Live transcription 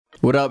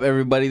What up,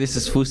 everybody? This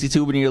is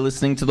FouseyTube, and you're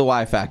listening to the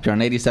Yfactor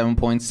on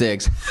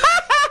 87.6.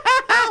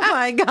 Oh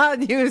my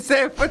God,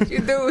 Yousef, what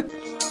you doing?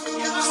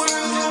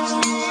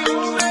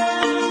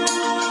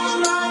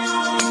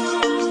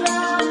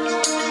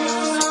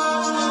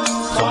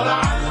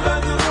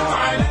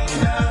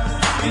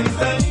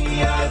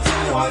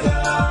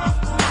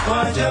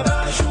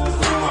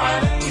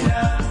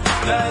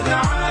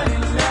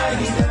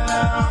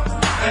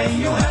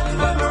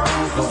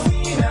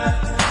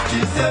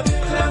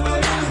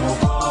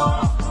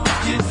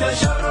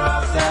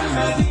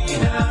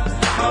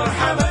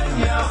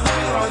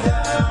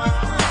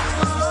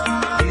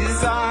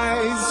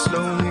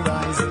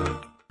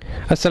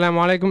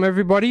 Assalamu alaikum,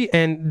 everybody,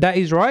 and that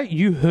is right,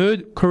 you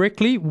heard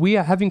correctly. We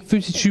are having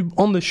FouseyTube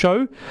on the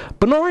show,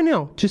 but not right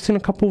now, just in a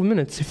couple of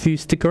minutes if you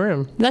stick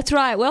around. That's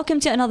right. Welcome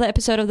to another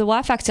episode of the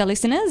Yfactor,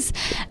 listeners.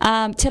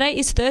 Today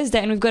is Thursday,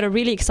 and we've got a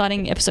really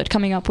exciting episode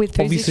coming up with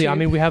FouseyTube. Obviously, I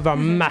mean, we have a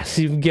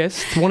massive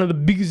guest, one of the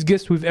biggest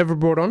guests we've ever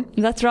brought on.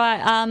 That's right.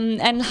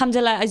 And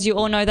alhamdulillah, as you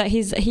all know, that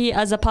he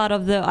as a part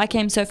of the I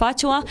Came So Far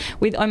tour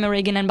with Omar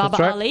Regan and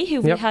Baba Ali,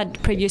 who we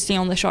had previously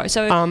on the show.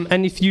 So,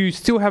 and if you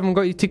still haven't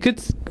got your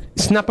tickets,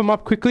 snap them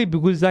up quickly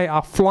because they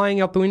are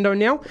flying out the window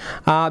now.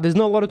 There's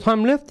not a lot of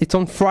time left. It's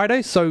on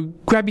Friday, so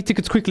grab your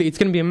tickets quickly. It's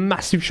going to be a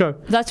massive show.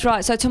 That's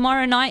right. So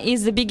tomorrow night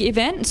is the big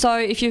event. So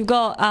if you've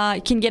got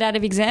can get out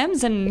of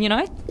exams and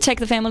take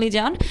the family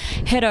down,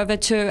 head over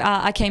to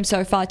I Came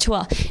So Far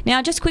tour.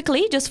 Now, just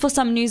quickly, just for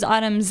some news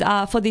items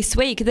for this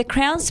week, the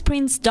Crown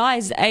Prince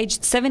dies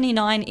aged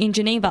 79 in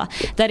Geneva.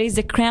 That is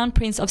the Crown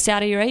Prince of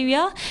Saudi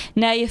Arabia,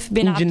 Nayef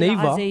bin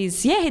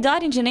Abdulaziz. Yeah, he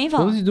died in Geneva.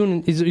 What was he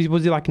doing?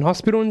 Was he like in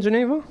hospital in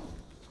Geneva?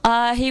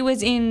 He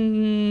was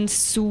in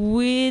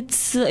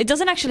Switzerland. It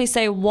doesn't actually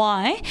say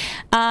why.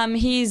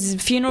 His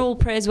funeral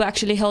prayers were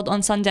actually held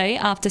on Sunday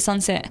after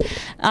sunset.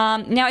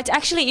 Now, it's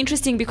actually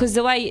interesting because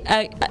the way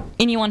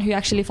anyone who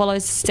actually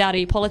follows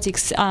Saudi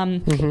politics,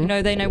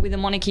 they know with the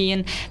monarchy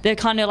and they're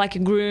kind of like a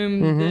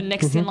groom, the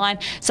next in line.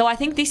 So I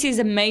think this is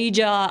a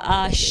major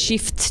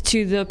shift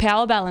to the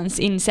power balance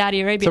in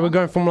Saudi Arabia. So we're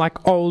going from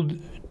like old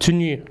to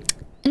new.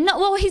 No,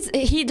 well,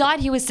 he died.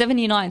 He was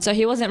 79, so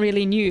he wasn't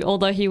really new,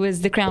 although he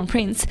was the crown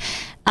prince.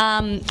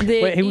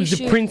 Wait, he was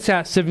the prince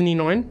at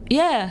 79?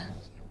 Yeah.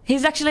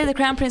 He's actually the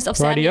crown prince of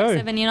Saudi at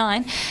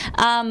 79.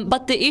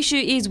 But the issue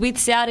is with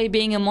Saudi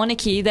being a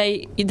monarchy,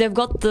 they've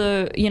got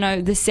the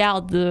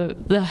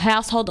Saud, the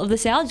household of the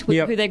Saud,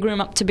 who they groom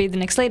up to be the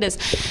next leaders.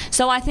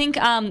 So I think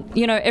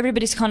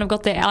everybody's kind of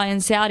got their eye on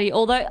Saudi.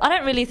 Although I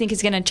don't really think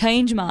it's going to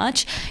change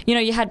much.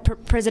 You had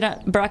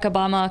President Barack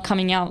Obama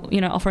coming out,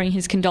 offering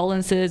his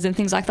condolences and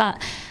things like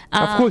that.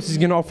 Of course, he's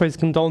going to offer his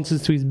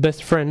condolences to his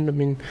best friend. I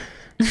mean,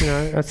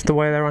 that's the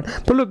way they run.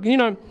 But look,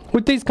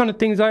 with these kind of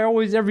things,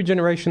 every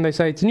generation, they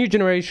say it's a new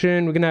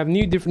generation. We're going to have I'm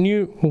going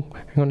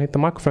to hit the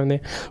microphone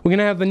there. We're going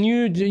to have a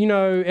new,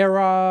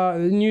 era,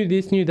 new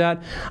this, new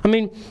that. I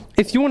mean,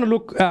 if you want to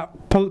look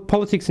at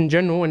politics in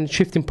general and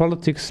shift in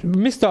politics,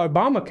 Mr.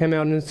 Obama came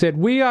out and said,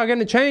 we are going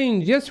to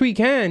change. Yes, we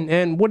can.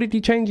 And what did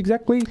he change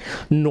exactly?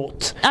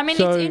 Not. I mean,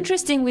 it's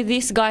interesting with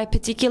this guy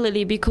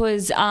particularly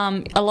because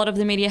a lot of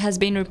the media has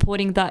been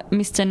reporting that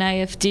Mr.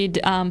 Nayef did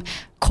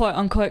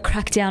quote-unquote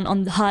crackdown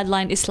on the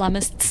hardline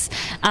Islamists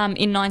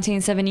in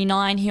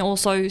 1979. He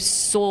also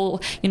saw,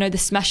 the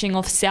smashing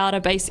of Saudi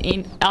base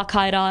in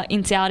Al-Qaeda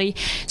in Saudi.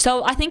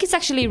 So I think it's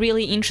actually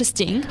really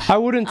interesting. I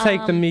wouldn't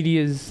take the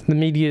media's. No,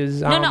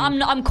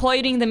 I'm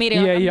quoting the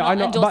media. Yeah, I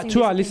know. But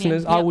to our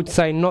listeners, I would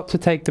say not to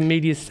take the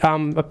media's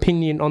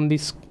opinion on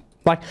this.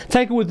 Like,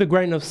 take it with a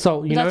grain of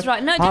salt, That's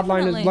right. No,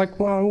 hardliners, like,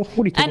 well,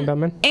 what are you talking about,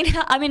 man?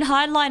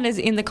 Hardliners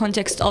in the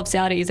context of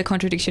Saudi is a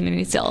contradiction in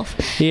itself.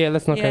 Yeah,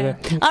 let's not go there.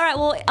 All right,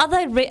 well,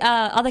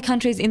 other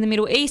countries in the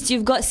Middle East,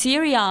 you've got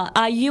Syria.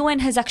 UN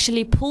has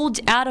actually pulled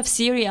out of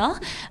Syria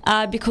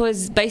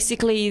because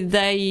basically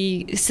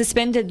they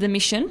suspended the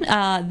mission.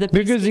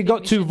 Because it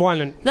got too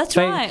violent. That's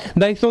right.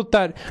 They thought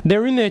that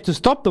they're in there to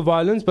stop the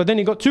violence, but then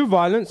it got too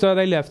violent, so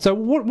they left. So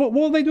what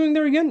were they doing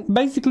there again?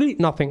 Basically,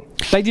 nothing.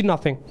 They did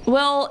nothing.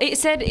 Well, it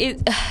said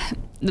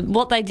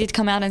what they did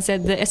come out and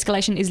said the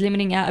escalation is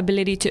limiting our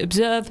ability to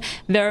observe,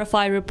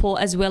 verify,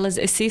 report, as well as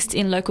assist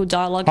in local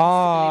dialogue.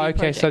 Okay.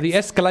 Projects. So the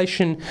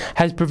escalation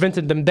has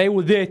prevented them. They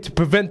were there to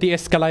prevent the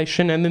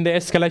escalation, and then the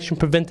escalation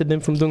prevented them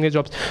from doing their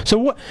jobs. So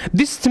what?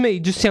 This to me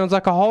just sounds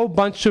like a whole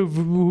bunch of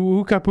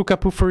hookah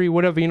puffery,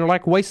 whatever.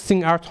 Like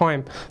wasting our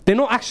time. They're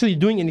not actually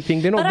doing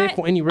anything. They're not there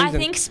for any reason. I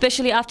think,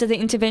 especially after the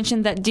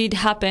intervention that did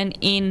happen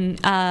in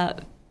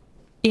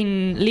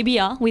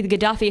Libya with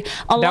Gaddafi,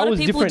 a lot of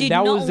people did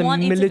not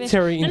want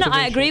military intervention. No,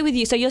 I agree with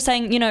you. So you're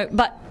saying,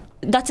 but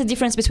that's a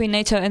difference between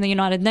NATO and the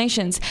United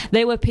Nations.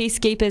 They were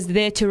peacekeepers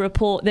there to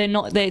report. They're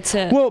not there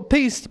to... Well,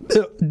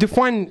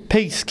 define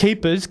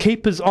peacekeepers,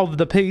 keepers of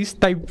the peace.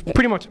 They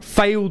pretty much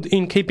failed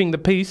in keeping the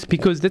peace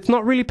because that's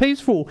not really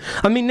peaceful.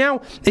 I mean,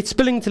 now it's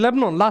spilling to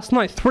Lebanon. Last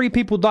night, 3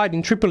 people died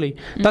in Tripoli.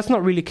 That's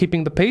not really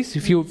keeping the peace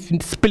if you're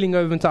spilling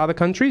over into other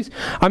countries.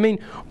 I mean,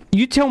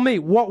 you tell me,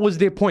 what was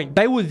their point?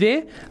 They were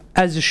there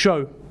as a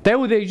show. They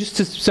were there just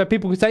so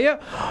people could say,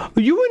 yeah,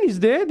 the UN is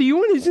there. The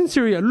UN is in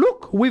Syria.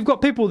 Look, we've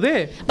got people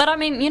there. But I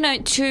mean,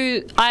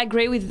 I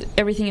agree with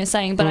everything you're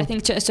saying, but I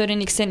think to a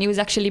certain extent it was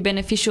actually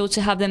beneficial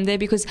to have them there,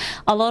 because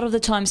a lot of the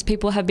times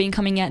people have been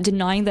coming out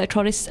denying the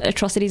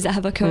atrocities that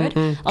have occurred.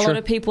 A lot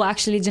of people are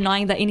actually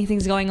denying that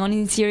anything's going on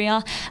in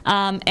Syria,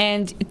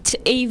 and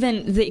to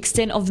even the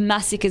extent of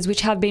massacres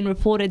which have been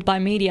reported by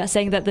media,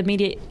 saying that the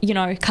media,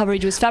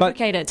 coverage was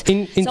fabricated.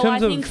 So I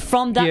think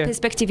from that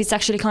perspective, it's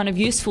actually kind of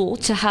useful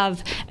to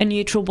have a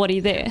neutral body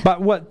there.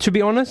 But to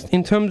be honest,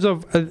 in terms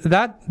of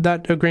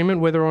that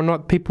agreement, whether or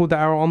not people that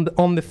are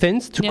on the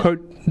fence, to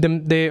quote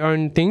them their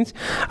own things,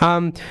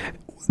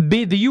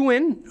 the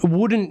UN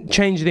wouldn't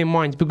change their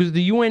minds, because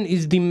the UN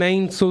is the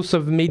main source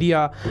of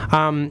media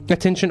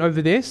attention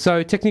over there.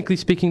 So technically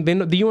speaking,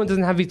 the UN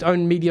doesn't have its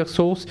own media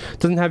source,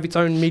 doesn't have its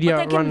own media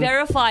but they can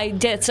verify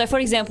deaths. So for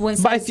example, when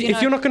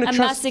if you're not going to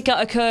trust, massacre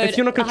occurred, if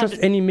you're not going to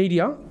trust any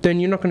media,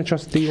 then you're not going to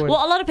trust the UN.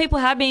 Well, a lot of people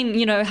have been,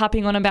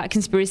 harping on about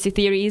conspiracy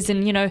theories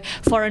and,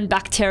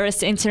 foreign-backed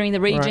terrorists entering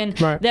the region.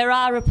 Right. There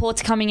are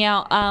reports coming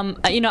out,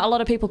 a lot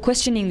of people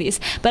questioning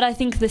this. But I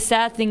think the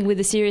sad thing with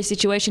the Syria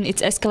situation,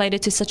 it's escalated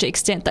to such an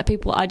extent that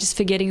people are just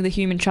forgetting the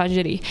human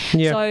tragedy.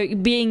 Yeah. So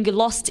being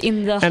lost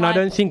in the and I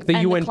don't think the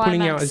UN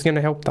pulling out is going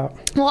to help that.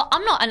 Well,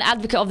 I'm not an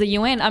advocate of the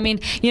UN. I mean,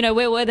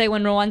 where were they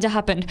when Rwanda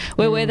happened?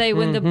 Where were they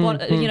when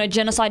the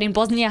genocide in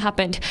Bosnia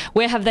happened?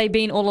 Where have they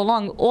been all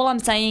along? All I'm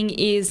saying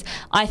is,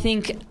 I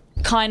think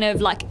kind of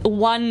like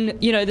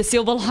the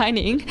silver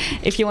lining,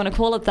 if you want to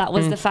call it that,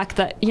 was the fact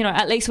that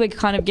at least we're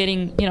kind of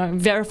getting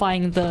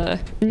verifying the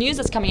news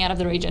that's coming out of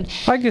the region.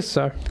 I guess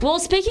so. Well,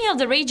 speaking of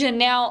the region,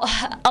 now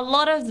a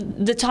lot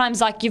of the times,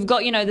 like you've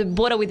got the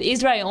border with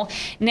Israel.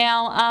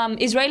 Now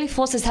Israeli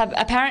forces have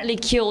apparently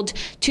killed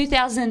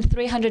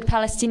 2,300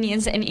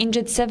 Palestinians and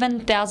injured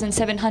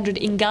 7,700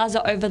 in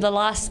Gaza over the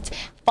last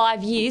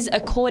 5 years,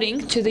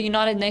 according to the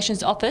United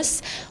Nations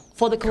Office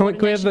for the Coordination.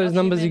 Can we have those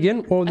numbers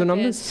again? All the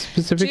numbers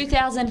specific?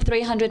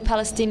 2,300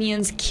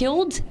 Palestinians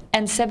killed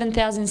and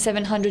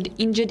 7,700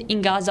 injured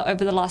in Gaza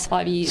over the last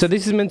 5 years. So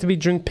this is meant to be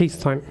during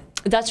peacetime.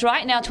 That's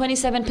right. Now,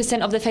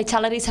 27% of the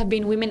fatalities have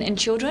been women and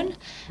children,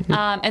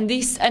 and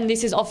this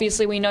is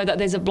obviously, we know that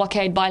there's a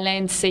blockade by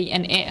land, sea,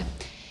 and air,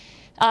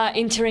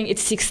 entering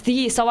its 6th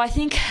year. So I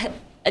think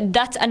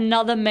that's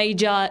another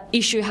major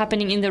issue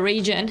happening in the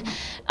region,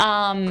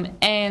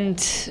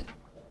 and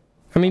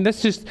I mean,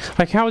 that's just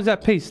like, how is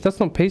that peace?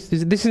 That's not peace.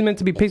 This is meant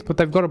to be peace, but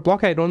they've got a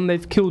blockade on.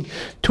 They've killed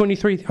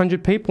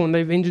 2,300 people and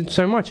they've injured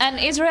so much. And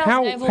Israel's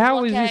naval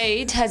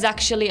blockade has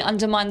actually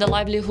undermined the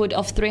livelihood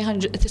of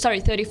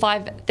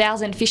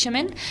 35,000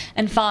 fishermen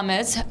and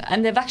farmers,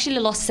 and they've actually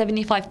lost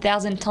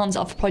 75,000 tons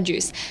of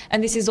produce.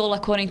 And this is all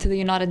according to the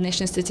United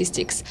Nations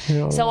statistics.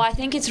 Yeah. So I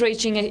think it's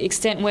reaching an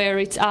extent where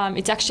it's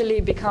actually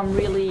become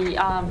really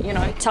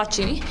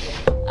touchy.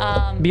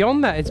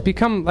 Beyond that, it's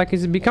become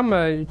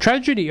a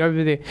tragedy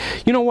over there.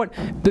 You know what?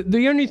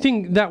 The only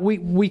thing that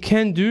we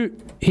can do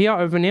here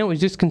over now is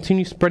just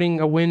continue spreading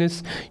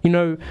awareness.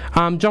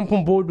 Jump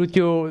on board with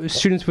your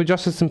Students for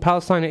Justice in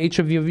Palestine at each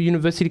of your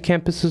university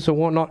campuses or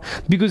whatnot.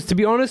 Because to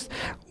be honest,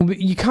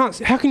 you can't.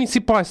 How can you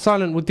sit by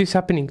silent with this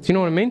happening? Do you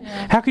know what I mean?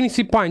 Yeah. How can you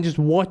sit by and just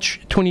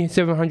watch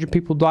 2,700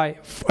 people die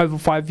over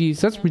 5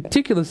 years? That's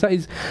ridiculous. That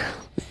is.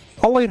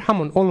 Allah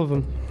yarhamun, all of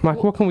them.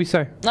 Like, what can we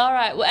say? All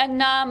right,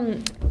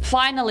 and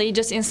finally,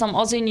 just in some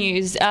Aussie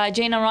news,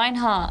 Gina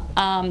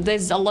Rinehart,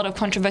 there's a lot of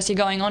controversy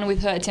going on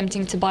with her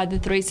attempting to buy the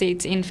 3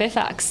 seats in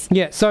Fairfax.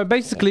 Yeah, so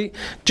basically,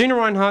 Gina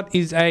Rinehart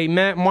is a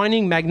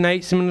mining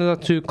magnate similar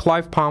to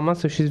Clive Palmer,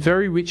 so she's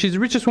very rich. She's the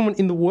richest woman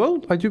in the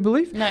world, I do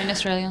believe. No, in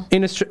Australia.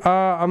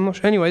 I'm not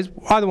sure. Anyways,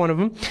 either one of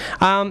them.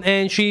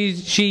 And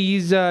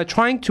she's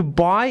trying to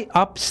buy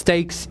up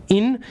stakes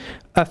in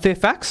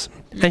Fairfax,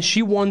 and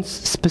she wants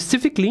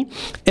specifically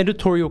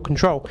editorial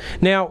control.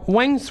 Now,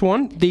 Wang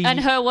Swan, and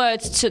her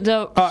words,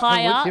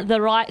 the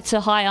right to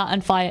hire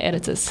and fire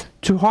editors.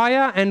 To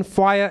hire and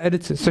fire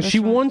editors. So she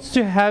wants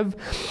to have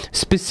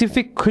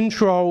specific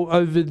control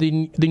over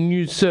the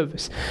news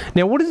service.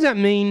 Now, what does that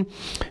mean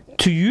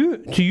to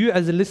you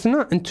as a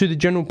listener and to the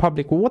general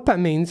public? Well, what that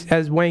means,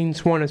 as Wayne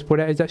Swan has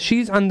put out, is that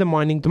she's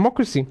undermining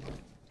democracy.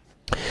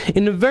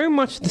 In a very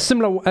much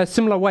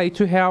similar way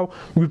to how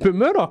Rupert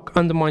Murdoch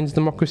undermines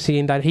democracy,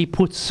 in that he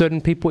puts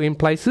certain people in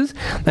places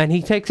and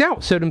he takes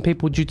out certain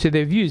people due to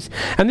their views.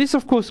 And this,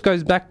 of course,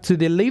 goes back to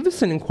the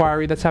Leveson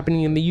inquiry that's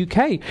happening in the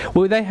UK,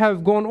 where they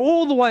have gone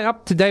all the way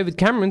up to David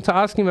Cameron to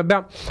ask him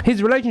about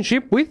his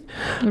relationship with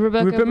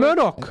Rupert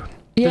Murdoch.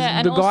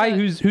 Yeah, the guy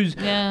who's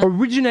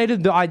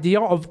originated the idea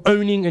of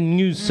owning a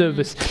news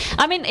service.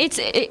 I mean,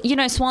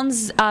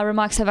 Swan's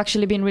remarks have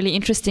actually been really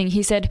interesting.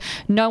 He said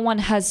no one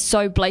has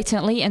so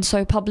blatantly and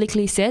so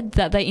publicly said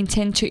that they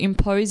intend to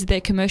impose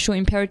their commercial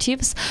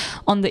imperatives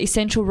on the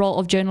essential role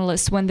of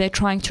journalists when they're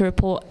trying to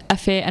report a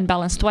fair and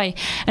balanced way.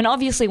 And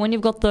obviously, when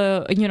you've got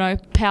the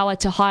power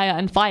to hire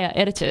and fire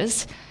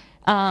editors,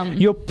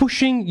 You're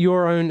pushing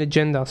your own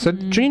agenda. So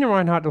Gina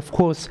Reinhardt, of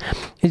course,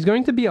 is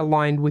going to be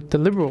aligned with the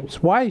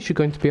Liberals. Why is she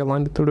going to be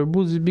aligned with the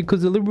Liberals? Is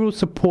because the Liberals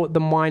support the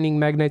mining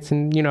magnates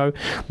and, you know,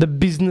 the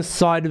business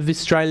side of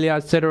Australia,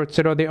 etc.,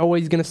 etc. They're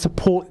always going to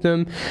support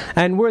them.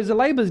 And whereas the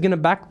Labor is going to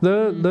back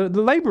the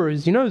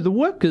labourers, you know, the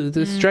workers,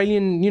 the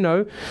Australian, you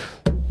know,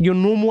 your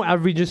normal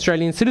average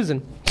Australian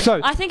citizen. So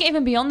I think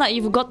even beyond that,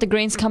 you've got the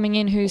Greens coming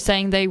in who's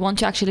saying they want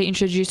to actually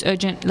introduce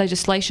urgent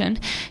legislation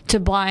to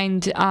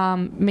bind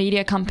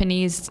media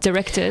companies,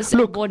 directors,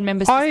 and board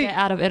members to stay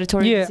out of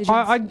editorial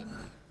decisions.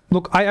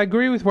 I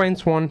agree with Wayne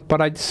Swan,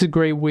 but I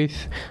disagree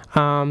with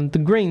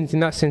the Greens in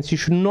that sense. You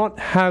should not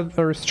have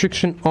a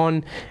restriction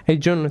on a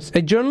journalist.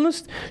 A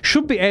journalist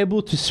should be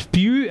able to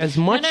spew as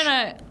much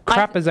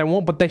crap as they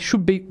want, but they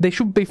should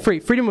be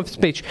free. Freedom of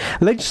speech.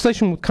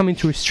 Legislation would come in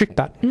to restrict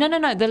that. No.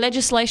 The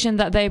legislation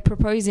that they're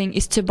proposing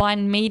is to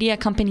bind media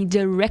company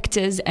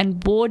directors and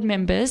board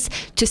members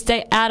to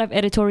stay out of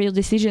editorial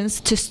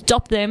decisions, to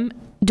stop them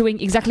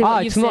doing exactly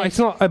what you've said. It's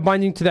not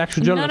binding to the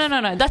actual journalist.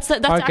 No. That's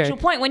the actual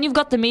point. When you've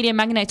got the media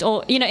magnates,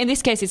 or, you know, in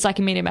this case, it's like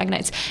a media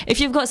magnates. If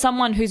you've got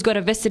someone who's got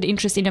a vested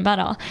interest in a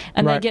matter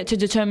and they get to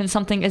determine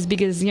something as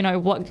big as, you know,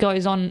 what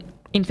goes on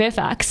in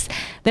Fairfax,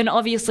 then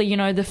obviously, you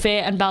know, the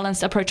fair and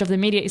balanced approach of the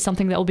media is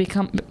something that will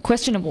become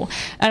questionable.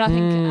 And I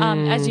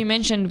think, as you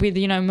mentioned, with,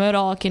 you know,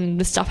 Murdoch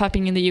and the stuff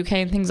happening in the UK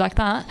and things like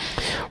that.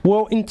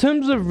 Well, in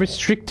terms of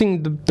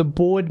restricting the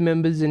board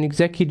members and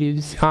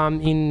executives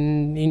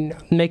in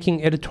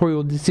making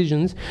editorial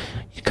decisions,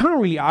 you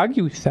can't really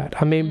argue with that.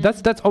 I mean,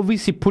 that's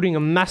obviously putting a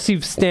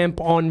massive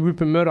stamp on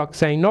Rupert Murdoch,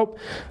 saying, nope,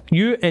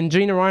 you and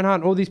Gina Reinhardt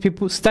and all these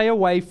people stay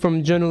away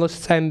from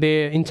journalists and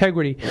their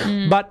integrity.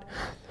 But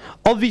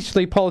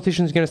obviously,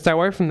 politicians are going to stay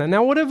away from that.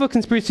 Now, whatever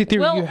conspiracy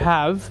theory you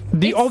have,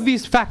 the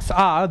obvious facts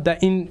are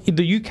that in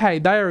the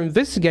UK, they are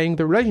investigating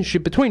the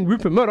relationship between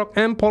Rupert Murdoch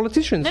and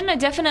politicians. No,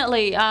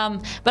 definitely.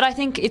 But I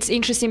think it's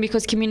interesting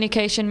because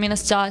Communication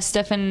Minister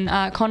Stephen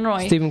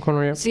Conroy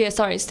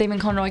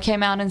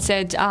came out and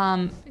said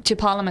to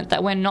Parliament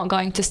that we're not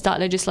going to start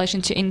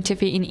legislation to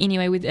interfere in any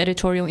way with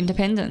editorial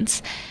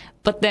independence.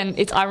 But then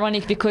it's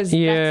ironic because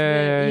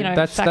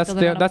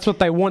that's what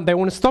they want. They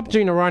want to stop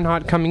Gina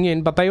Reinhardt coming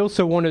in, but they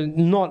also want to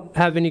not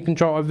have any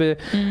control over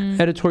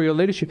editorial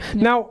leadership.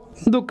 Now,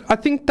 look, I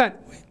think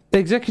that the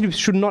executives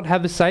should not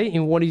have a say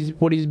in what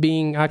is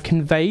being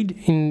conveyed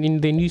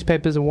in their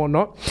newspapers and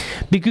whatnot,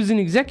 because an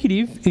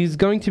executive is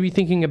going to be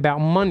thinking about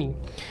money,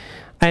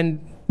 and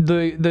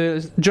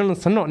the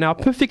journalists are not. Now, a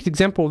perfect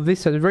example of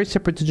this, very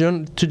separate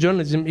to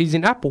journalism, is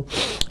in Apple.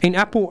 In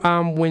Apple,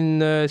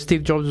 when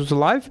Steve Jobs was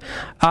alive,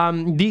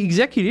 the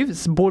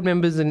executives, board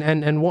members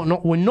and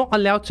whatnot, were not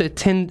allowed to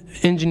attend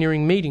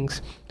engineering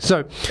meetings.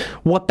 So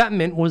what that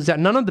meant was that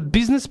none of the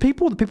business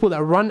people, the people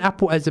that run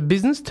Apple as a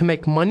business to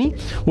make money,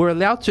 were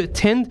allowed to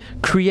attend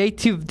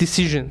creative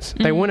decisions.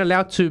 They weren't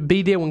allowed to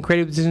be there when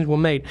creative decisions were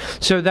made.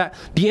 So that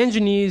the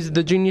engineers,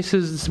 the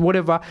geniuses,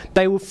 whatever,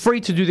 they were free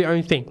to do their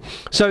own thing.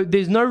 So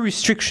there's no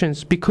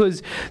restrictions,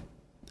 because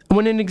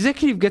when an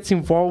executive gets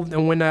involved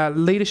and when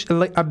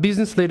a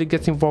business leader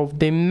gets involved,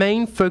 their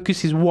main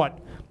focus is what?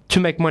 To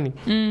make money.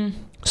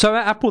 So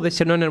at Apple, they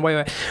said, no,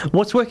 wait.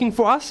 What's working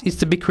for us is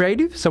to be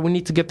creative, so we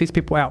need to get these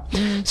people out.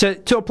 So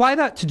to apply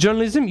that to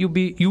journalism,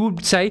 you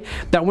would say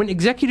that when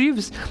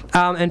executives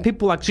and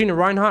people like Gina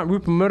Reinhardt and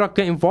Rupert Murdoch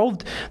get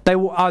involved, they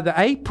will either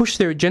A, push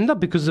their agenda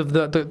because of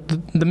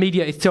the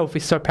media itself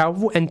is so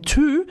powerful, and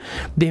two,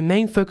 their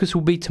main focus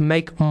will be to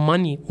make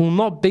money. It will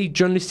not be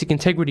journalistic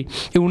integrity.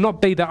 It will not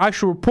be that I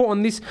should report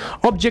on this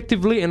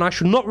objectively and I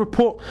should not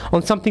report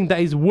on something that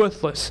is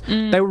worthless.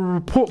 They will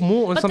report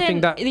more on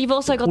something that you've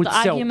also got would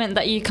the sell. argument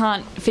that you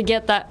can't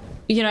forget that,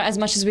 you know, as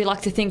much as we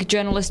like to think,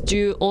 journalists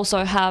do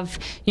also have,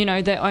 you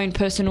know, their own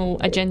personal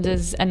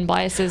agendas and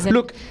biases. And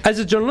look, as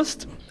a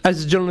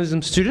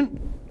journalism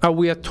student,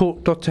 we are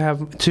taught not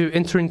to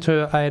enter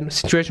into a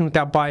situation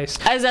without bias.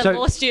 As a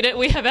law student,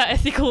 we have our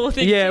ethical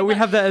things. Yeah, we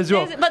have that as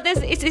well.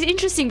 It's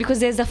interesting because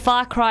there's a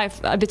far cry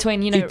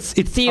between, you know,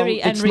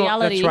 theory and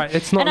reality. That's right.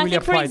 It's not and really I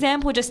think, applied. for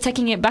example, just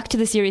taking it back to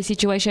the Syria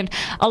situation,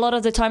 a lot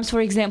of the times, for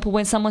example,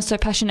 when someone's so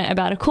passionate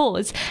about a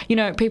cause, you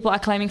know, people are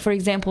claiming, for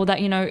example, that,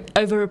 you know,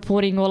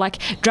 over-reporting or like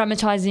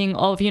dramatising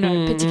of, you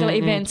know, particular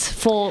events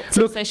for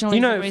sensationalism.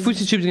 You know,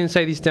 FouseyTube is going to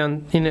say this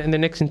down in the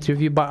next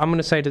interview, but I'm going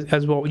to say it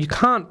as well. You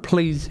can't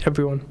please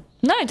everyone.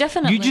 No,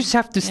 definitely. You just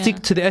have to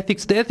stick to the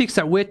ethics. The ethics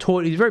that we're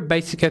taught is very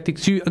basic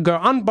ethics. You go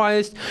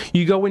unbiased.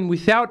 You go in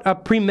without a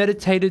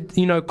premeditated,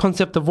 you know,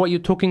 concept of what you're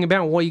talking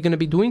about and what you're going to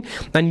be doing,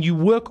 and you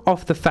work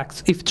off the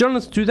facts. If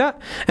journalists do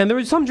that, and there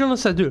are some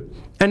journalists that do,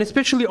 and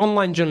especially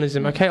online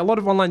journalism, okay, a lot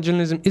of online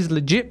journalism is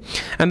legit,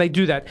 and they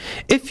do that.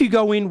 If you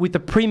go in with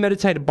a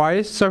premeditated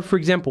bias, so for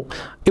example,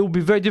 it will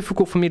be very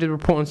difficult for me to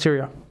report on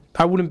Syria.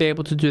 I wouldn't be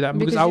able to do that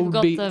because I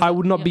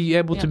would not be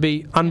able to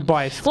be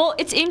unbiased. Well,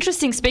 it's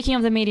interesting. Speaking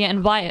of the media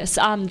and bias,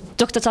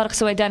 Dr. Tariq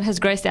Suwaidan has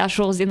graced our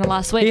shores in the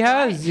last week. He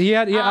has.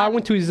 I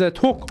went to his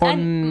talk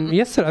on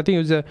yesterday. I think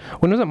it was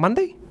when was it?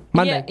 Monday?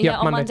 Monday. Yeah,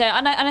 on Monday.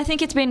 And I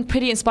think it's been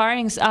pretty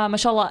inspiring,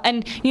 mashallah.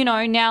 And,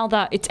 now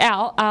that it's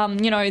out,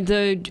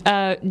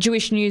 the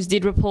Jewish News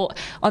did report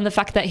on the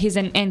fact that he's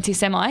an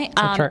anti-Semite.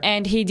 Right.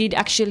 And he did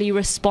actually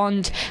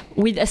respond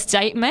with a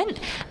statement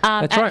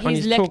That's at right, on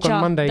his his lecture. talk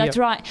on Monday. That's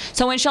right.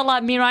 So,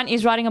 inshallah, Miran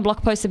is writing a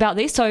blog post about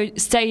this. So,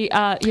 stay,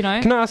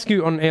 Can I ask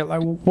you on air,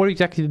 what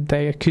exactly did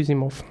they accuse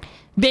him of?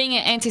 being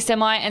an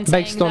anti-Semite and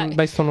saying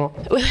Based on what?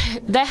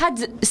 they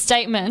had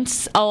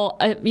statements or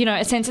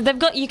a sense they've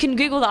got. You can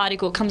Google the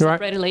article, it comes up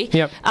readily.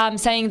 Yep.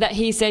 Saying that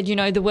he said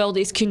the world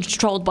is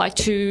controlled by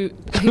two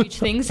huge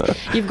things.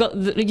 You've got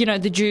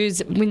the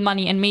Jews with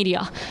money and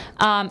media,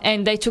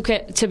 and they took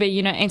it to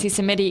be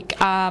anti-Semitic,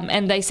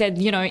 and they said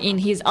in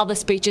his other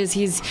speeches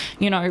he's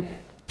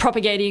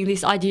propagating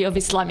this idea of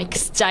Islamic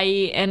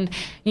State and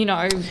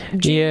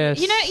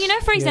Yes.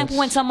 for example,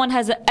 when someone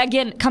has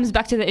comes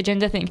back to the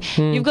agenda thing.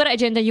 You've got an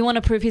agenda, you want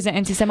to prove he's an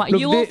anti-Semite.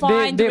 You will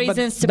find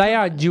reasons to. They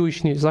are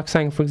Jewish news, like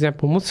saying, for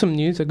example, Muslim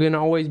news are going to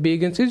always be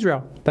against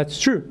Israel. That's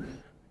true.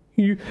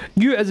 You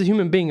as a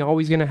human being are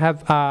always going to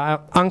have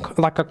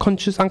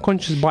unconscious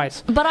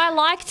bias. But I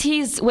liked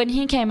when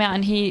he came out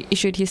and he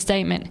issued his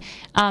statement.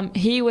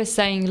 He was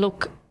saying,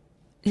 look,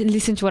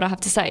 listen to what I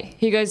have to say.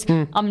 He goes,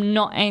 I'm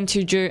not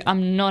anti-Jew,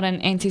 I'm not an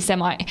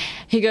anti-Semite.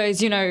 He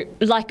goes,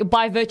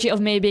 by virtue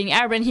of me being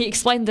Arab, and he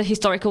explained the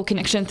historical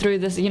connection through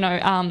this,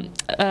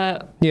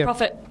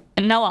 Prophet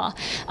Noah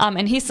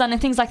and his son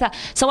and things like that.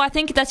 So I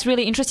think that's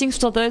really interesting.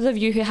 So those of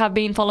you who have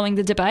been following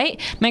the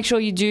debate, make sure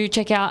you do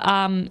check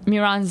out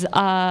Miran's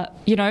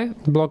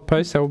blog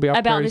post that will be up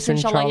about very this, soon,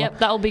 inshallah. Yep,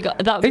 that will be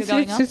going up.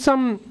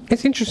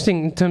 It's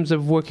interesting in terms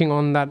of working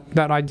on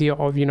that idea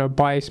of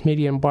bias,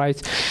 media and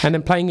bias, and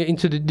then playing it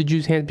into the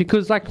Jews' hands,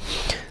 because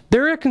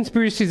there are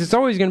conspiracies. It's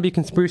always going to be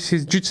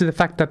conspiracies due to the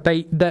fact that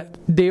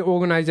their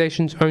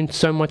organizations own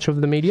so much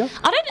of the media.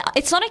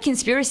 It's not a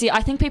conspiracy.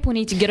 I think people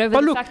need to get over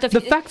the fact of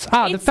the facts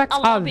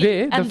are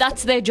there, and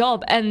that's their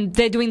job, and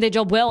they're doing their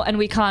job well, and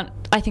we can't.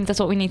 I think that's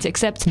what we need to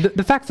accept.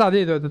 The facts are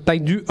there, though, that they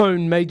do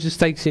own major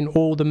stakes in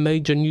all the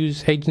major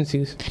news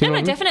agencies.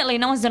 No, definitely.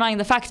 No one's denying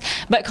the facts,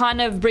 but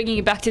kind of bringing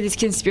it back to this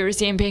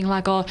conspiracy and being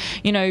like,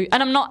 and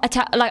I'm not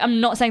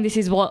I'm not saying this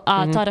is what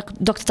Dr.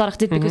 Tariq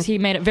did, because he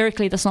made it very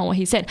clear that's not what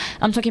he said.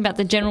 I'm talking about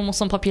the general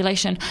Muslim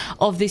population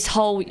of this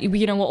whole,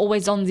 we're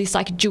always on this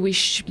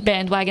Jewish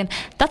bandwagon.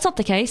 That's not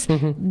the case.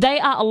 They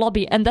are a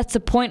lobby, and that's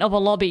the point of a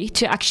lobby,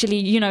 to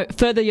actually,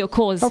 further your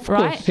cause, of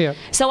right? Course, yeah.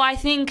 So I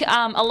think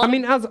a lot. I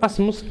mean,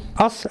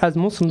 us as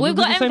Muslims, we've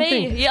got the same MV.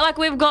 thing. Yeah,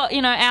 we've got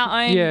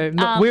our own.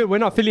 Yeah, we're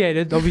not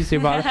affiliated, obviously,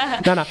 but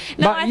no.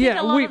 But I think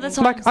a lot of the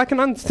times, I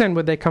can understand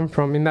where they come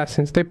from in that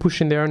sense. They're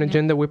pushing their own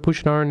agenda. We're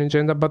pushing our own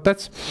agenda.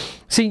 But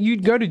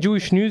you'd go to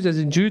Jewish news as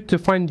a Jew to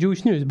find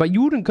Jewish news, but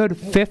you wouldn't go to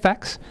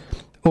Fairfax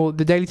or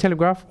the Daily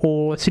Telegraph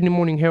or Sydney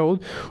Morning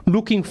Herald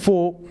looking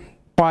for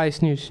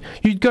biased news.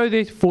 You'd go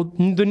there for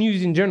the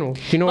news in general.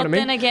 Do you know what I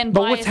mean? Then again,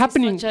 but what's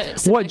happening,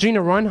 what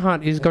Gina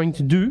Reinhardt is going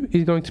to do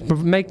is going to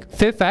make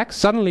Fairfax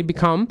suddenly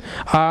become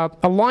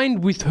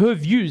aligned with her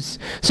views.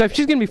 So if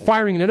she's going to be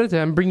firing an editor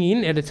and bringing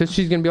in editors,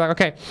 she's going to be like,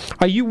 okay,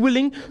 are you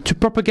willing to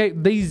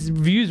propagate these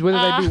views, whether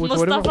they be with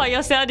Mustafa, whatever?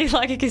 you're sounding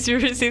like a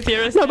conspiracy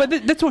theorist. No,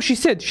 but that's what she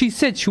said. She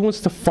said she wants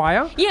to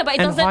fire. Yeah, but it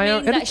doesn't mean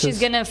editors. that she's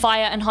going to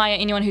fire and hire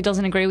anyone who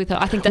doesn't agree with her.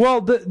 I think that's...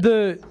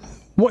 Well,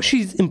 what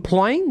she's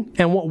implying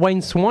and what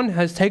Wayne Swan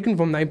has taken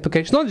from that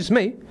implication, not just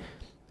me,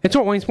 it's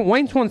what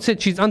Wayne Swan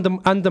said. She's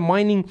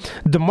undermining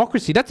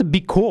democracy. That's a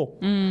big call.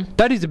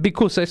 That is a big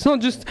call. So it's not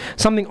just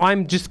something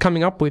I'm just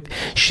coming up with.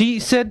 She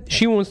said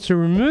she wants to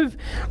remove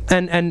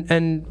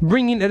and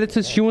bring in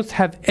editors. She wants to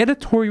have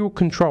editorial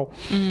control.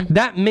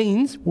 That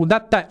means, what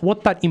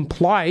that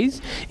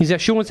implies is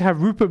that she wants to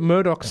have Rupert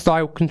Murdoch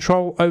style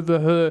control over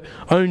her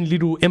own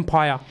little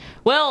empire.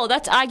 Well,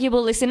 that's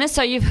arguable, listeners.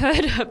 So you've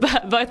heard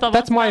both of us.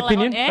 That's my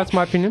opinion. That's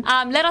my opinion.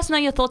 Let us know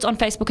your thoughts on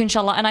Facebook,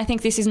 inshallah. And I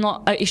think this is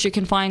not an issue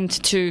confined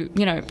to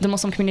the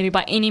Muslim community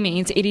by any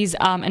means. It is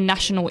a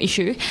national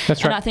issue.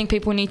 That's right. And I think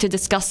people need to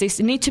discuss this,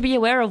 need to be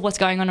aware of what's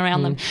going on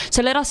around them.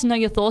 So let us know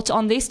your thoughts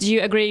on this. Do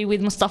you agree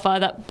with Mustafa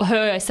that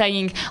her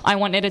saying I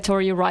want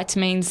editorial rights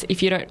means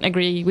if you don't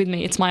agree with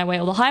me, it's my way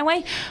or the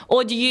highway?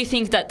 Or do you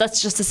think that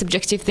that's just a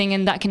subjective thing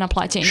and that can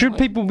apply to anyone? Should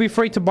people be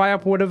free to buy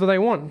up whatever they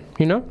want?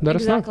 Let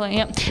us know. Exactly,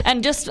 yeah.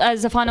 And just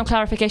as a final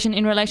clarification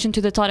in relation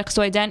to the Tariq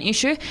Soidan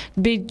issue,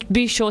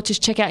 be sure to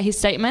check out his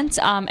statements.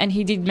 And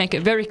he did make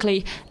it very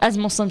clear, as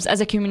Muslims, as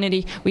a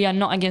community, we are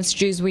not against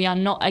Jews. We are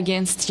not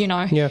against,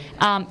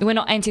 we're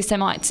not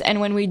anti-Semites. And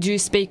when we do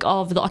speak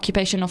of the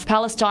occupation of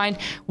Palestine,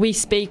 we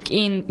speak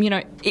in,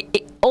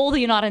 all the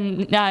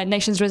United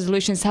Nations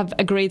resolutions have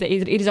agreed that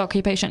it is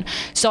occupation.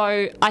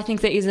 So I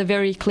think there is a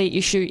very clear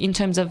issue in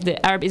terms of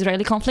the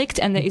Arab-Israeli conflict,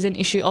 and there is an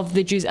issue of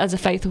the Jews as a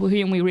faith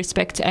whom we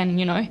respect and,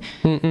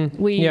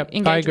 we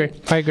engage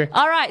with. I agree.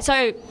 All right,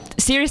 so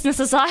seriousness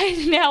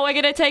aside, now we're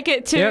going to take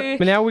it to... Yep,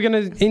 now we're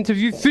going to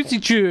interview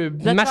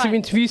FouseyTube. Massive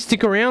interview.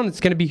 Stick around.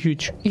 It's going to be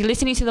huge. You're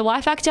listening to the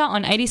Yfactor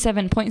on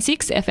 87.6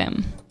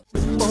 FM.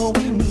 All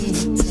we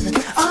need,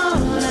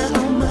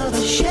 all our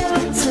mother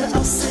shelter,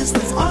 our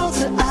sisters,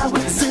 alter our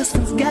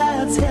existence.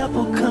 God's help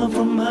will come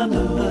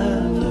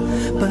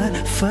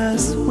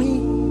first we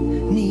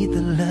need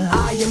the love.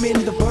 I am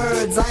in the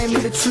birds, I am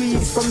in the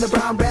trees, from the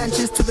brown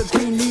branches to the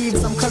green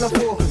leaves. I'm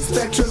colorful,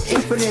 spectrum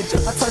infinite,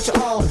 I touch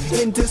all,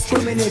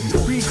 indiscriminate,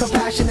 breed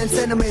compassion and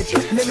sentiment,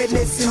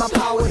 limitless in my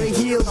power to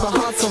heal the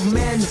hearts of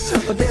men,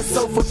 but they're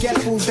so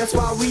forgetful, that's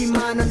why we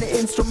mine on the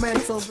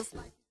instrumentals.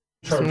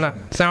 Assalamu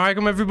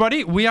alaikum,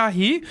 everybody. We are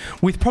here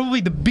with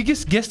probably the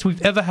biggest guest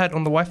we've ever had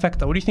on the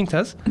Yfactor. What do you think,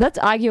 Taz? That's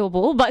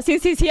arguable, but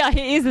since he's here,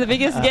 he is the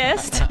biggest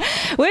guest.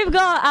 We've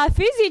got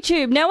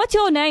FouseyTube. Now, what's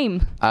your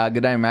name?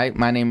 Good day, mate.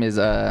 My name is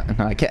no,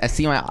 I can't. I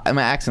see my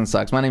accent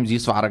sucks. My name's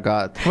Yousef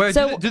Erakat. Wait,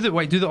 So- do the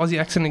Aussie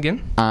accent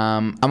again.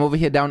 I'm over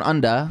here down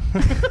under.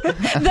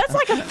 That's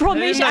like a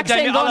Promish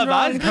accent gone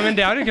wrong. Coming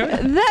down, okay.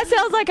 That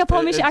sounds like a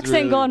Promish It's accent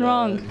really gone bad.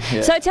 wrong.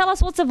 Yeah. So tell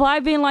us, what's the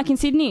vibe been like in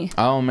Sydney?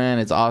 Oh man,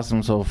 it's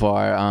awesome so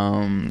far.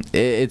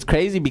 It's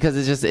crazy because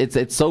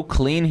it's so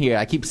clean here.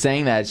 I keep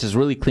saying that it's just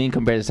really clean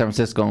compared to San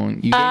Francisco.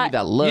 And you gave me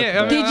that look. yeah,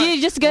 I but- mean- Did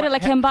you just go to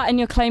Lakemba and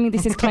you're claiming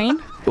this is clean?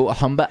 Oh,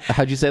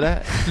 how'd you say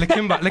that?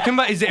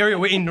 Lakemba is the area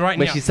we're in right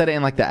But now. she said it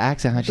in like the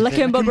accent. How'd she say it?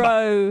 Lakemba,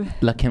 bro.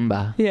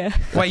 Lakemba. Yeah.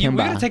 Wait, we're Lakemba.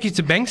 gonna take you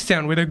to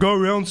Bankstown where they go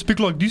around, speak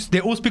like this. They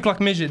all speak like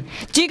measured.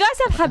 Do you guys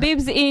have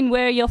Habibs in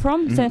where you're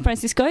from, San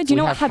Francisco? Do you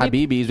know we what have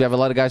Habib? Habibis. We have a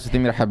lot of guys who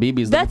think they're Habibis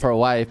looking That's- for a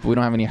wife. But we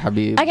don't have any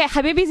Habibs. Okay,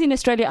 Habibis in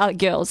Australia are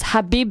girls.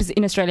 Habibs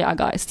in Australia are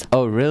guys.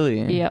 Oh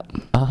really? Yep.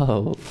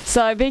 Oh.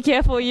 So be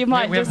careful. You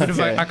might We have just.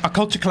 a bit of a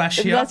culture clash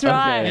here. That's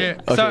right. Okay.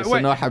 Yeah. Okay. So,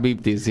 wait, no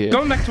Habibtis here.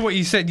 going back to what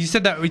you said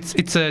that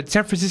it's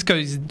San Francisco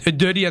is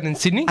dirtier than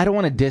Sydney. I don't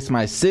want to diss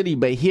my city,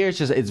 but here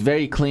it's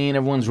very clean.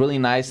 Everyone's really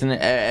nice, and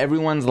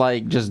everyone's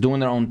like just doing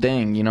their own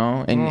thing, you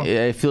know. And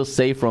it feels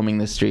safe roaming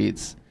the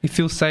streets. You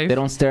feel safe. They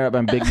don't stare at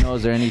my big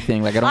nose or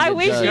anything. Like I don't. I get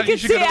wish judged. you You could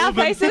should see go to our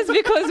Auburn. faces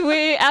because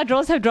our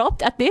jaws have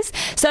dropped at this.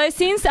 So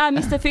since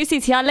Mr.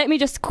 Fousey's here, let me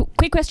just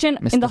quick question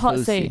in the Mr. hot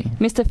Fousey. seat.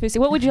 Mr. Fousey,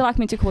 what would you like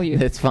me to call you?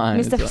 It's fine.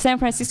 Mr. It's fine. San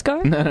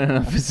Francisco? No,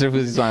 Mr.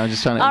 Fousey's fine. I'm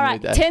just trying to. All right,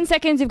 emulate that. 10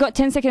 seconds. You've got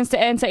 10 seconds to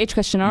answer each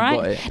question, all Got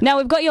right? it. Now,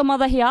 we've got your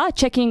mother here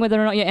checking whether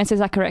or not your answers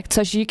are correct.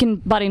 So you can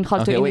butt in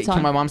Khaltu Okay, wait. Can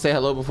anytime. my mom say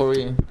hello before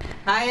we?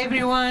 Hi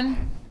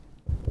everyone.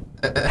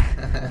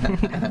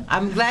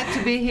 I'm glad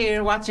to be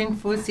here watching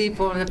Fousey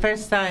for the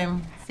first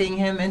time, seeing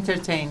him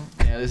entertain.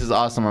 Yeah, this is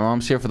awesome. My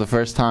mom's here for the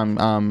first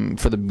time.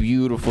 For the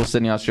beautiful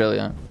Sydney,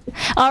 Australia.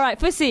 All right,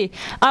 Fousey,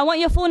 I want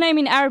your full name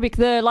in Arabic,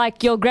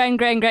 your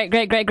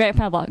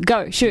grandfather.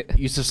 Go, shoot.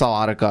 Yousef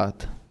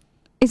Erakat.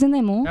 Isn't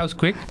there more? That was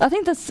quick. I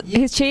think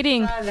he's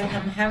cheating. Saleh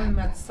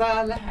Muhammad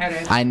Saleh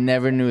Arakat. I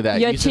never knew that.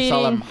 You're Yousef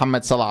Salah cheating.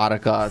 Muhammad Salah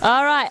Erakat.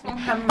 All right.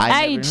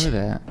 I Age. never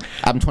knew that.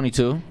 I'm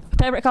 22.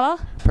 Favorite color?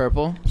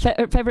 Purple.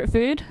 Favorite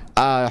food?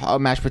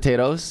 Mashed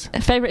potatoes.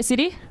 Favorite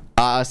city?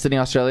 Sydney,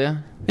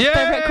 Australia. Yeah.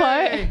 Favorite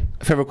quote?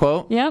 Favorite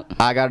quote? Yep.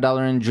 I got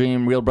 $1 in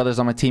dream. Real brothers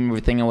on my team.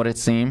 Everything and what it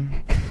seemed.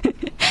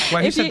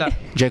 Wait, who If said you- that?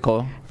 J.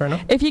 Cole. Fair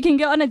enough. If you can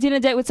go on a dinner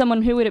date with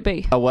someone, who would it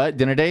be? A what?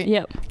 Dinner date?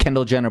 Yep.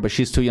 Kendall Jenner, but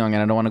she's too young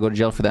and I don't want to go to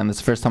jail for that. And this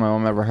is the first time my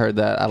mom ever heard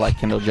that I like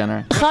Kendall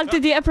Jenner. Khalid,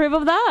 did you approve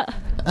of that?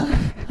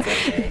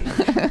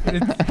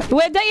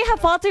 Where don't you have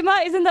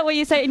Fatima? Isn't that what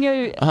you say in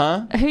your?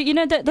 Huh? Who you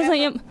know that doesn't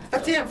you?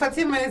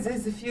 Fatima is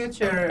his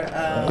future.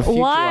 Future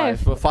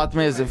Wife. But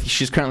Fatima is,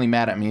 she's currently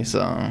mad at me, so.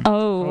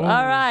 Oh,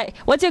 all right.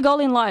 What's your goal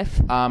in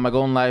life? My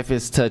goal in life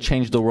is to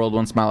change the world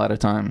one smile at a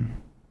time.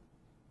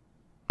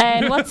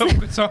 And what's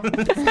So,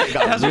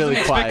 Got really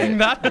expecting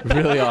quiet. that.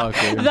 Really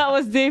awkward. that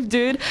was deep,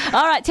 dude.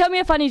 All right, tell me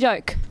a funny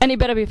joke, and it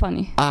better be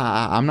funny.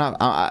 I'm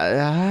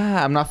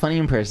not funny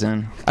in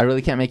person. I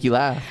really can't make you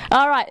laugh.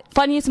 All right,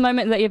 funniest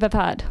moment that you've ever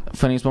had.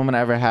 Funniest moment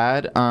I ever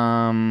had.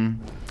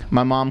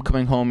 My mom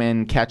coming home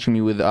and catching me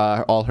with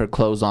all her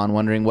clothes on,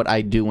 wondering what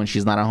I do when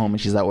she's not at home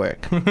and she's at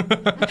work.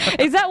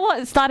 Is that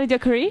what started your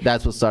career?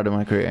 That's what started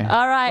my career.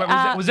 All right.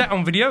 Wait, was that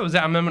on video? Was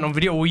that a moment on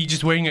video, or were you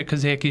just wearing it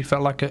because heck, you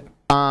felt like it?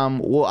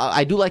 Well,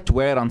 I do like to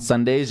wear it on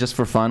Sundays just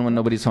for fun when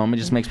nobody's home. It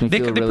just makes me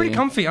They're feel really. pretty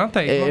comfy, aren't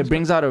they? It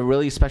brings out a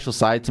really special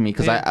side to me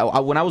because Yeah. I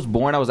when I was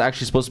born I was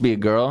actually supposed to be a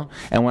girl,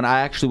 and when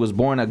I actually was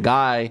born a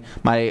guy,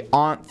 my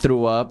aunt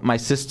threw up, my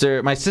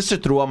sister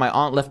threw up, my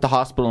aunt left the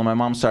hospital, and my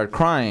mom started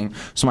crying.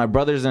 So my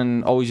brothers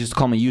and always used to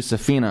call me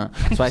Yusefina.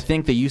 So I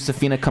think the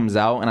Yusefina comes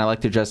out, and I like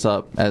to dress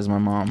up as my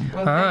mom.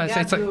 Well, Ah, thank so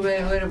it's God like-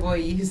 you were a boy,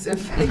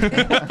 Yusuf.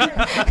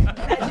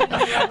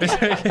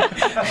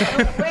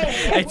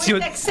 It's your-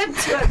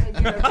 accept you as a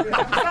girl.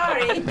 I'm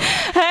sorry.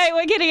 Hey,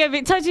 we're getting a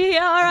bit touchy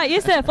here. All right,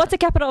 Yousef, what's the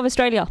capital of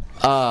Australia?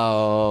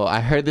 Oh, I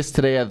heard this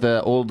today at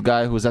the old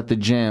guy who was at the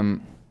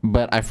gym,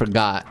 but I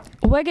forgot.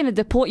 We're gonna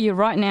deport you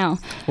right now.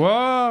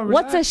 Whoa.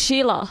 What's a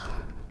Sheila?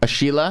 A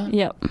Sheila?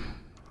 Yep.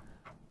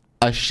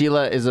 A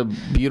Sheila is a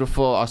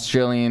beautiful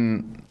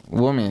Australian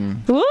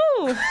woman. Woo!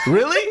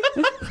 Really?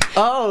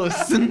 Oh,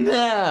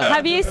 snap.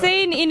 Have you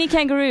seen any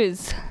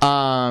kangaroos?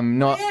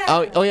 No.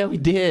 Oh, yeah, we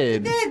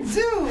did.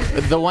 Zoo.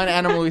 The one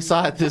animal we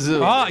saw at the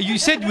zoo. Ah, you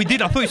said we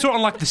did. I thought you saw it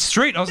on like the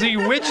street. I was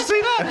thinking, where'd you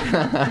see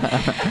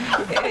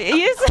that?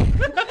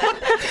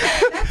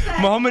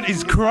 Mohammed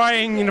is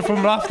crying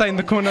from laughter in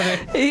the corner there.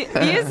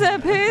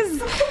 Yousef,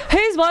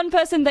 who's one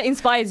person that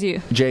inspires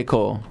you? J.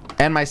 Cole.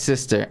 And my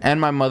sister. And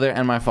my mother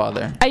and my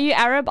father. Are you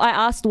Arab? I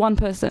asked one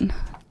person.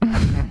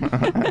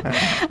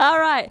 All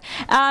right.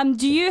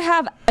 Do you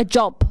have a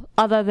job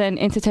other than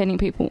entertaining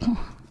people?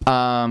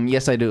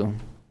 Yes, I do.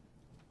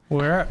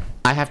 Where?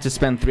 I have to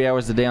spend 3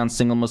 hours a day on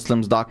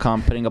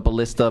singlemuslims.com putting up a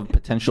list of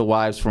potential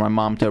wives for my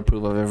mom to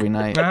approve of every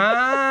night.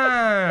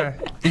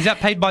 Is that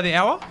paid by the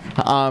hour?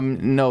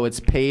 No,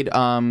 it's paid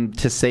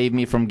to save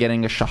me from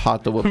getting a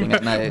shahata whooping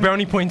at night.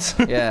 Brownie points.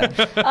 Yeah.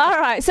 All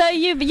right. So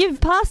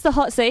you've passed the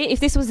hot seat. If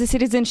this was the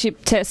citizenship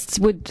test,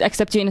 would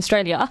accept you in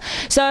Australia.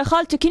 So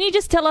Khaltu, can you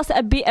just tell us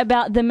a bit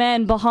about the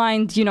man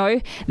behind,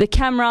 the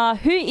camera?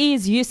 Who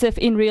is Yousef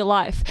in real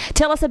life?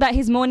 Tell us about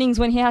his mornings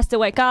when he has to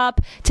wake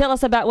up. Tell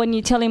us about when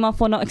you tell him off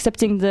for not accepting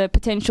the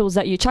potentials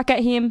that you chuck at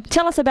him.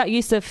 Tell us about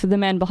Yousef, the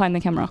man behind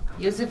the camera.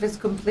 Yousef is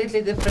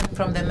completely different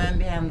from the man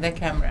behind the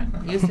camera.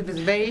 Yousef is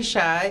very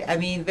shy.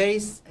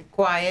 Very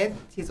quiet.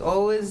 He's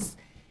always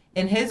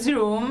in his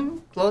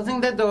room,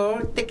 closing the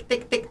door, tick,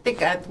 tick, tick,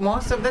 tick, at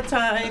most of the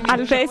time.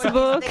 On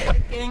Facebook.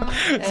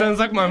 Sounds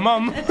like my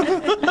mom.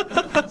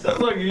 Sounds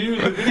like you.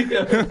 And he's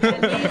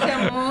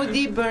a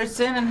moody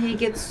person, and he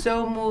gets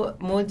so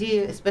moody,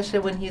 especially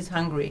when he's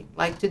hungry.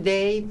 Like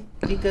today,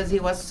 because he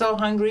was so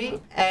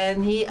hungry,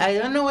 and I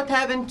don't know what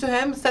happened to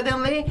him.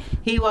 Suddenly,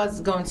 he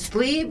was going to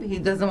sleep. He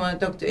doesn't want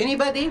to talk to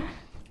anybody.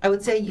 I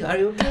would say, "Are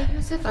you okay,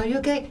 Yousef? Are you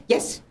okay?"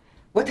 Yes.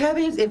 What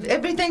happens if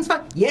everything's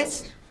fine?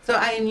 Yes. So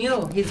I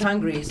knew he's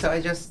hungry, so I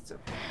just...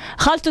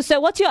 Khaltu, so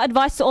what's your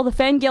advice to all the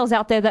fangirls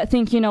out there that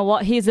think,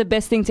 here's the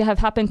best thing to have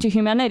happened to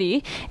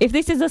humanity? If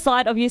this is the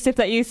side of Yousef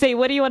that you see,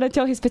 what do you want to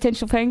tell his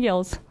potential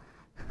fangirls?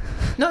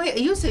 No,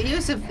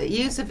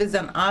 Yousef is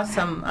an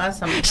awesome...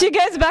 She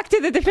goes back to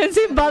the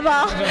defensive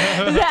baba,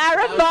 the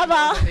Arab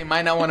baba. They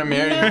might not want to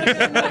marry me.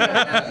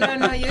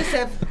 No,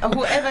 Yousef,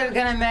 whoever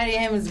gonna marry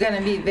him is gonna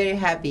be very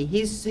happy.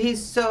 He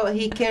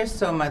cares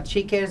so much.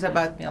 He cares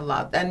about me a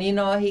lot, and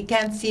he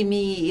can't see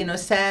me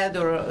sad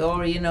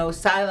or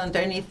silent or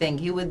anything.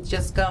 He would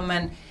just come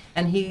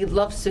and he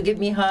loves to give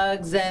me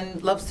hugs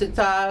and loves to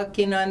talk,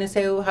 and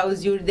say, "Oh,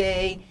 how's your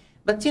day?"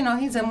 But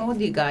he's a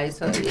moody guy,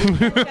 so it's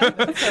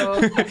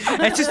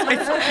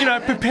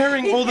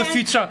preparing all the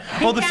future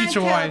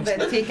wives.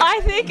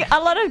 I think a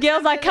lot of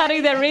girls are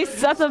cutting their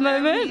wrists at the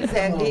moment.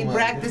 Exactly.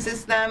 Practice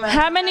Islam.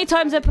 How many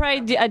times a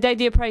day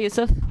do you pray,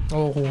 Yousef?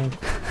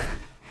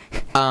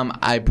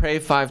 I pray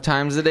 5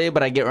 times a day,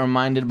 but I get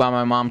reminded by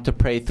my mom to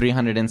pray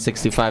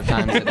 365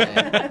 times a day.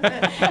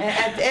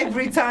 At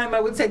every time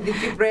I would say,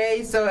 "Did you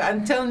pray?" So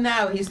until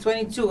now, he's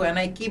 22, and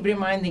I keep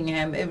reminding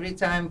him every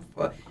time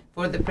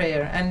for the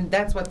prayer, and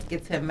that's what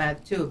gets him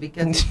mad too,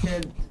 because he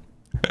said,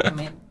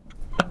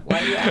 why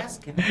are you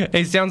asking?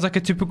 It sounds like a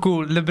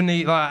typical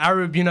Lebanese,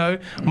 Arab,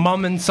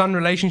 mum and son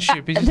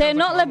relationship. They're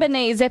not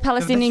Lebanese, they're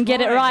Palestinian, get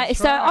it right.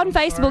 So on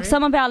Facebook,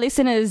 some of our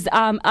listeners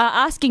are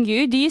asking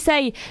you, do you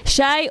say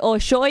shay or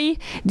shoy?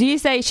 Do you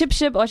say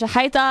shib or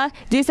shahaita?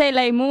 Do you say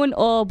laymoon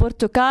or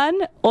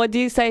burtukan? Or do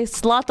you say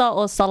slata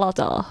or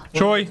salata?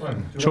 Choy.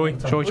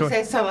 We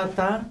say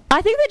salata.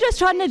 I think they're just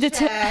trying to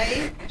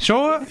Shay.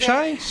 Sure,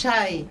 shay?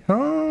 Shay.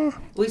 Oh.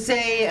 We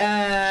say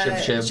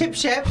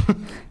shib.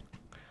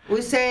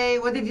 We say,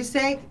 what did you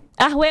say?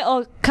 Ahwe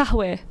or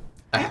kahwe?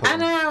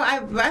 أنا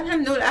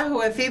بنقول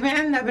قهوة في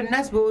عندنا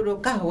بالناس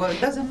بيقولوا قهوة.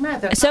 It doesn't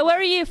matter. So where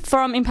are you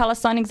from in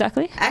Palestine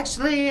exactly?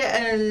 Actually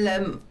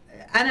أنا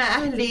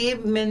أهلي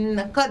من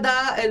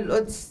قضاء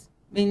القدس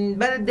من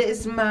بلد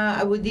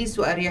اسمه أبو ديس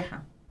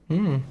وأريحة.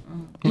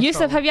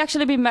 Yousef, have you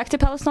actually been back to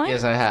Palestine?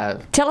 Yes, I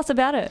have. Tell us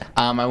about it.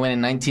 I went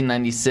in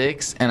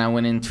 1996 and I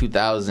went in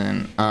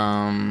 2000.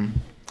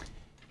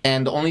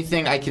 And the only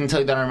thing I can tell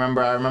you that I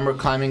remember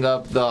climbing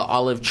up the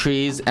olive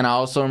trees, and I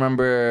also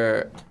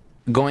remember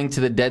going to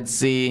the Dead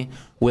Sea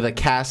with a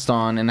cast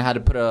on, and I had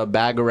to put a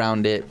bag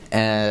around it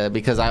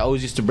because I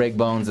always used to break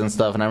bones and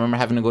stuff. And I remember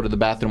having to go to the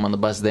bathroom on the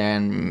bus there,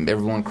 and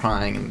everyone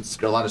crying and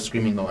a lot of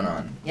screaming going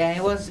on. Yeah,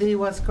 he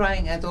was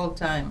crying at all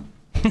time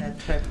that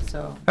trip.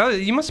 So. Oh,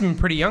 you must have been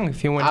pretty young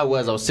if you went. I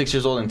was 6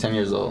 years old and 10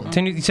 years old. So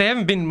you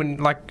haven't been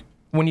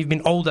when you've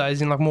been older,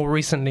 as in more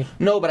recently?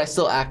 No, but I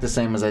still act the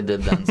same as I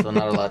did then, so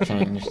not a lot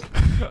changed.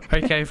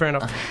 Okay, fair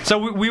enough. So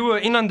we were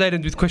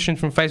inundated with questions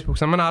from Facebook,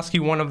 so I'm going to ask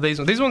you one of these.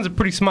 These ones are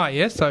pretty smart,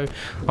 yeah? So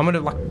I'm going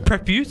to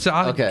prep you, so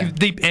I'll give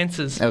deep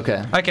answers.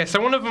 Okay. Okay,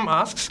 so one of them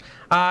asks,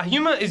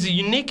 humor is a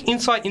unique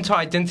insight into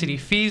identity,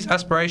 fears,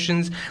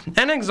 aspirations,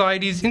 and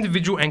anxieties,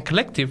 individual and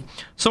collective.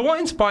 So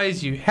what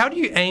inspires you? How do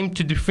you aim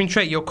to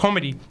differentiate your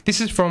comedy? This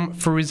is from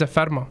Fariza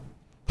Farma.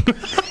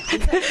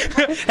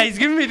 Hey, he's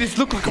giving me this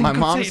look like my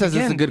mom says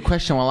it's a good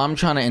question while I'm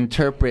trying to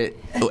interpret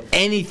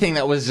anything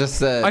that was just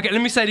said. Okay,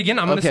 let me say it again.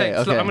 I'm going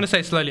to say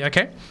it slowly,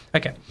 okay?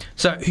 Okay.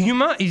 So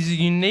humor is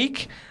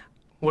unique.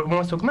 What am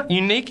I talking about?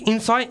 Unique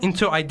insight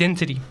into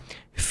identity,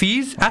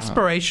 fears,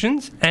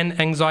 aspirations, and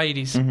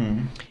anxieties.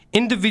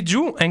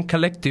 Individual and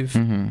collective.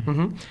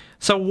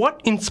 So what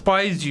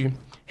inspires you?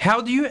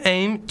 How do you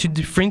aim to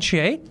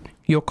differentiate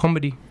your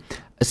comedy?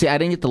 See, I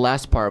didn't get the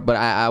last part, but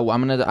I'm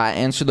gonna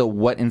answer the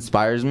what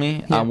inspires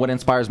me. What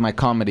inspires my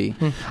comedy.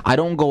 I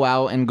don't go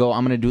out and go,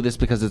 I'm gonna do this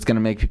because it's gonna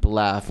make people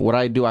laugh. What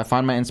I do, I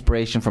find my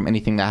inspiration from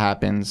anything that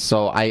happens.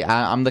 So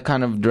I'm the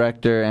kind of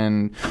director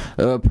and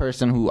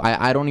person who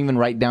I don't even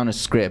write down a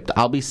script.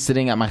 I'll be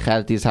sitting at my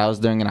khalti's house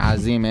during an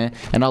azime,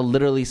 and I'll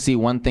literally see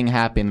one thing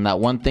happen. And that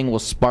one thing will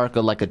spark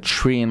like a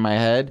tree in my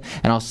head,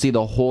 and I'll see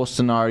the whole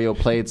scenario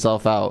play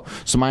itself out.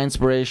 So my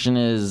inspiration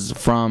is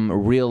from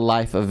real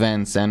life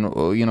events, and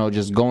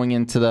just going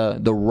into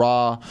the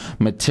raw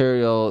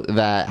material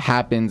that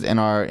happens in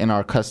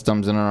our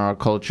customs and in our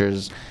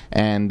cultures,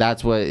 and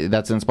that's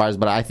inspires.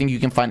 But I think you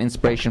can find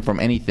inspiration from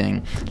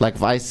anything. Like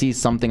if I see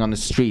something on the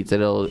streets,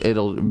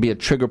 it'll be a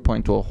trigger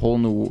point to a whole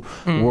new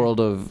world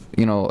of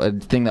a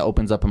thing that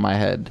opens up in my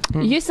head.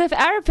 Yousef,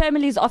 Arab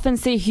families often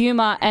see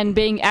humor and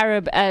being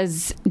Arab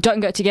as don't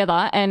go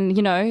together, and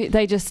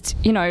they just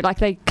like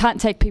they can't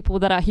take people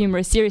that are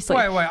humorous seriously.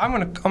 Wait, I'm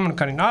gonna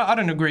cut in. I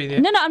don't agree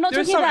there. No, I'm not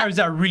talking about. Arabs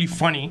that are really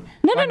funny.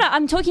 No,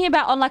 I'm talking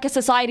about on like a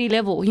society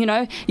level.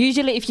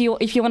 Usually if you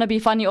want to be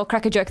funny or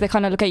crack a joke, they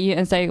kind of look at you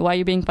and say, "Why are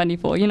you being funny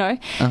for?"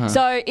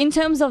 So in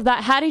terms of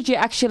that, how did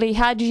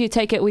you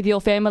take it with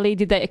your family?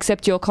 Did they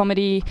accept your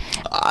comedy?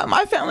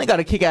 My family got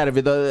a kick out of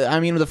it. I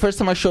mean, the first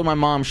time I showed my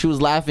mom, she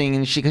was laughing,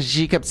 and she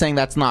kept saying,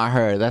 "That's not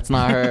her. That's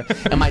not her."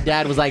 And my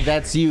dad was like,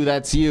 "That's you.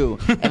 That's you."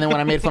 And then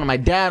when I made fun of my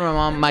dad,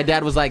 my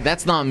dad was like,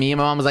 "That's not me." And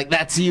my mom was like,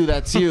 "That's you.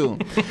 That's you."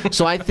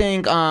 So I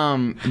think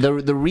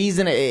the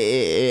reason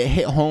it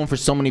hit home for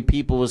so many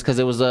people was because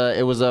it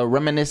was a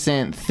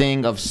reminiscent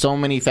thing of so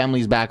many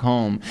families back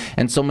home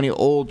and so many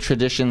old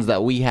traditions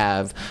that we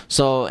have.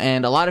 So,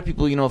 and a lot of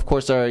people, of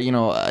course, are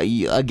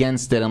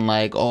against it and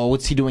like, "Oh,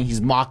 what's he doing?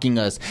 He's mocking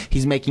us.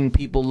 He's making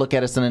people look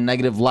at us in a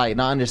negative light."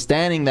 Not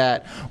understanding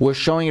that we're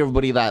showing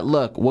everybody that,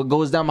 look, what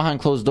goes down behind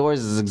closed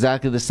doors is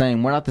exactly the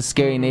same. We're not the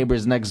scary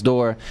neighbors next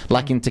door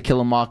liking To Kill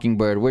a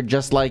Mockingbird. We're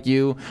just like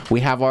you. We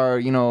have our,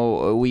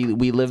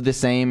 we live the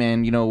same,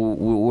 and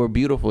we're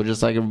beautiful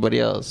just like everybody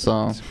else.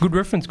 So good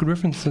reference.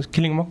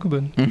 Killing a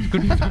Mockingbird.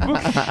 Good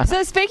book.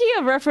 So speaking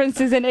of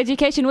references and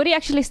education, what are you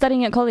actually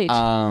studying at college?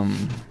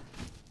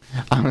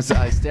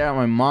 I stare at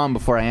my mom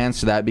before I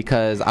answer that,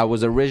 because I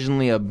was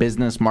originally a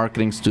business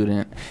marketing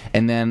student,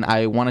 and then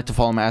I wanted to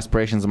follow my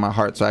aspirations in my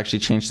heart, so I actually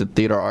changed to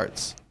theater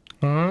arts.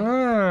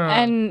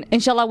 And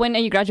inshallah, when are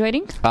you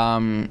graduating?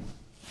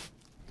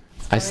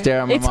 I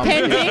stare at my mom. It's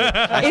pending.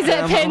 Is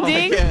it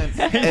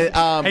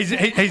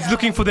pending? He's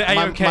looking for the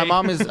AOK. My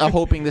mom is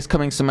hoping this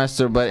coming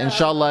semester, but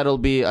inshallah it'll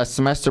be a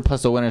semester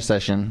plus a winter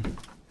session.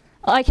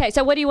 Okay,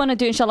 so what do you want to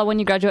do, inshallah, when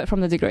you graduate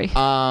from the degree?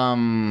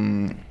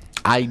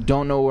 I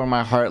don't know where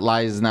my heart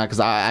lies now, because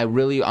I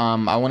really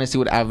I want to see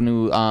what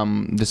avenue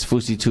this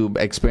FouseyTube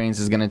experience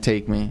is going to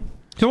take me.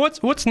 So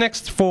what's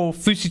next for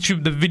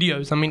FouseyTube, the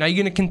videos? I mean, are you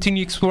going to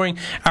continue exploring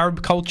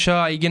Arab culture?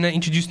 Are you going to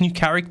introduce new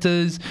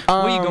characters? Where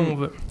are you going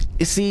with it?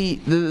 You see,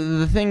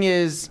 the thing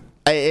is,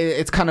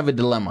 it's kind of a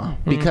dilemma,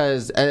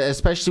 because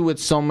especially with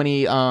so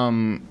many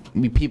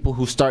people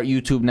who start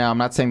YouTube now, I'm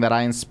not saying that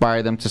I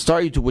inspire them to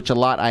start YouTube, which a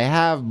lot I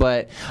have,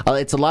 but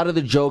it's a lot of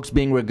the jokes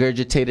being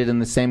regurgitated in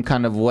the same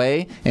kind of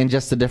way in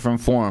just a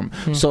different form.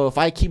 So if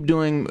I keep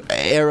doing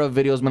Arab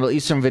videos, Middle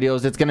Eastern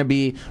videos, it's gonna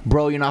be,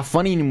 "Bro, you're not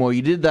funny anymore,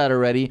 you did that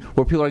already,"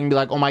 where people are gonna be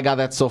like, "Oh my god,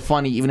 that's so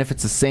funny," even if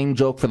it's the same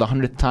joke for the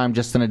 100th time,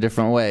 just in a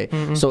different way.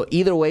 So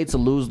either way, it's a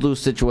lose-lose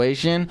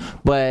situation,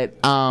 but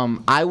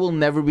I will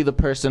never be the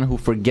person who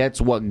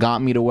forgets what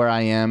got me to where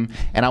I am,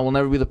 and I will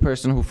never be the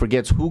person who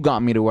forgets who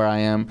got me to where I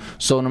am.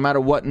 So no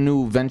matter what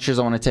new ventures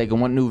I want to take and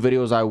what new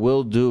videos I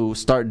will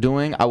start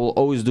doing, I will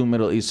always do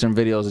Middle Eastern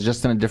videos,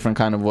 just in a different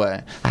kind of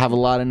way. I have a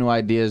lot of new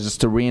ideas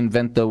just to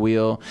reinvent the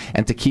wheel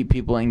and to keep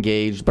people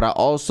engaged, but I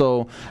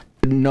also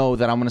know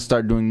that I'm going to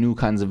start doing new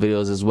kinds of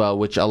videos as well,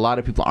 which a lot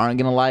of people aren't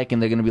going to like,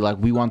 and they're going to be like,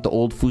 "We want the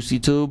old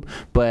FouseyTube,"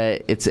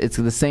 but it's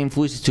the same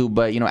FouseyTube,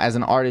 but as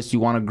an artist, you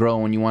want to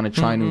grow and you want to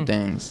try new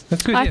things.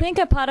 That's good. I think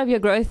a part of your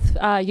growth,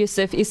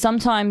 Yousef, is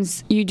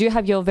sometimes you do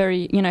have your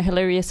very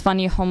hilarious,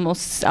 funny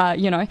hummus,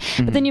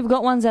 but then you've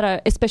got ones that are,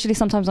 especially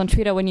sometimes on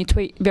Twitter, when you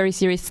tweet very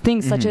serious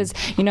things, such as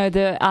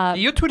the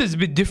your Twitter's a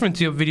bit different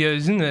to your videos,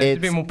 isn't it? It's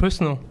a bit more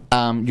personal. You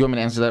want me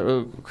to answer that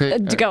real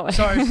quick? Go.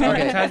 Sorry.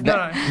 Okay.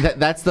 No.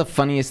 That's the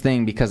funniest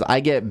thing, because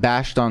I get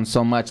bashed on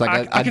so much.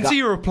 Like I can see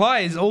your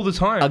replies all the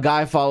time. A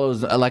guy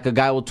follows, like a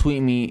guy will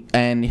tweet me,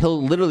 and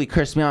he'll literally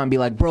curse me out and be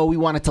like, "Bro, we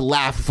wanted to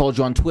laugh. We followed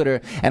you on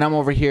Twitter," and I'm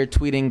over here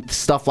tweeting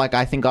stuff like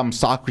I think I'm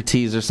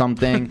Socrates or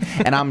something,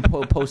 and I'm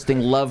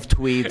posting love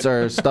tweets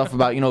or stuff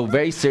about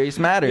very serious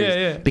matters.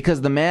 Yeah.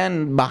 Because the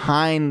man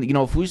behind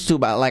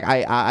FouseyTube, like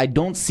I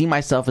don't see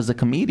myself as a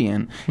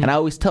comedian, and I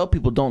always tell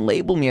people, don't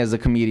label me as a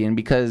comedian,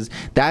 because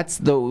because that's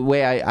the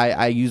way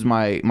I use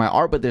my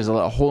art. But there's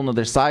a whole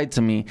nother side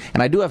to me,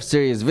 and I do have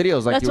serious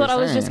videos. Like that's what I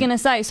was just gonna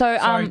say. So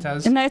Sorry,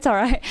 Taz. no, it's all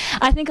right.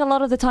 I think a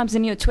lot of the times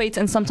in your tweets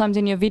and sometimes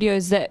in your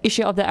videos, the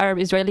issue of the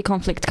Arab-Israeli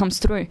conflict comes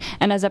through.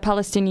 And as a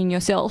Palestinian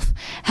yourself,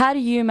 how do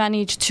you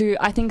manage to?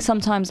 I think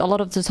sometimes, a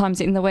lot of the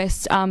times in the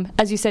West,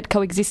 as you said,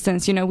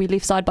 coexistence. You know, we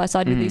live side by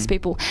side with these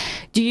people.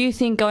 Do you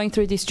think going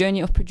through this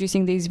journey of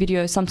producing these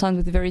videos, sometimes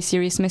with very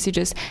serious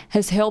messages,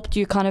 has helped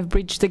you kind of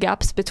bridge the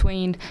gaps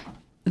between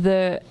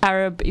the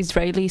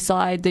Arab-Israeli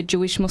side, the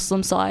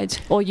Jewish-Muslim side,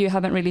 or you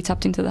haven't really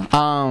tapped into that?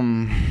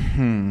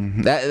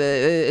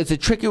 It's a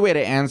tricky way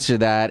to answer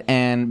that,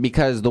 and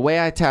because the way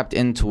I tapped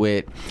into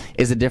it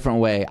is a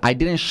different way. I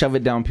didn't shove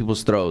it down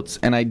people's throats,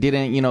 and I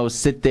didn't,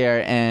 sit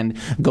there and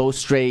go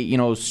straight,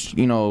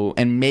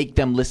 and make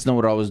them listen to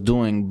what I was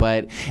doing.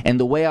 But and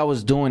the way I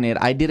was doing it,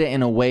 I did it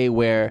in a way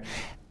where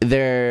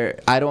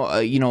I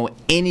don't,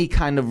 any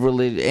kind of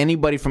religion,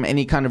 anybody from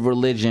any kind of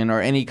religion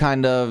or any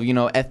kind of,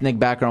 ethnic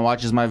background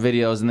watches my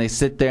videos and they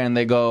sit there and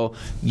they go,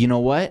 you know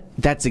what?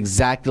 That's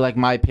exactly like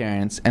my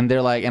parents. And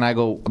they're like, and I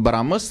go, but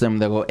I'm Muslim.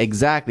 They go,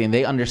 exactly. And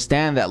they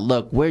understand that,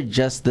 look, we're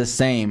just the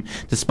same.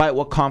 Despite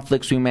what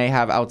conflicts we may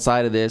have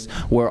outside of this,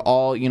 we're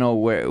all,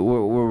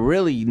 we're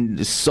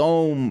really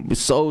so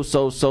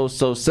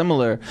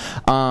similar.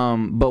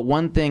 But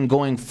one thing,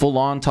 going full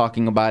on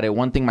talking about it,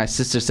 one thing my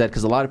sister said,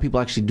 because a lot of people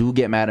actually do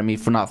get mad at me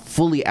for not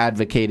fully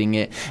advocating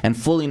it and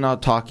fully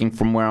not talking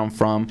from where I'm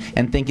from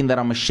and thinking that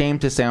I'm ashamed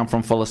to say I'm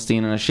from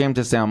Palestine and ashamed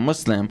to say I'm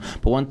Muslim.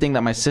 But one thing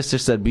that my sister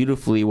said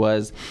beautifully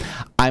was,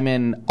 I'm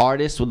an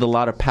artist with a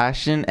lot of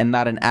passion and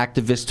not an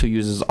activist who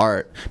uses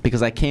art,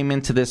 because I came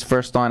into this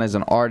first on as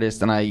an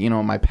artist and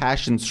my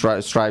passion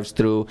strives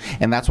through,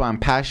 and that's why I'm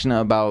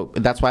passionate about.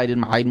 That's why I did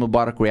my Eid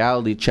Mubarak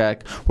reality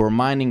check,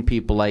 reminding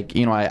people I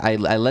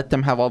let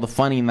them have all the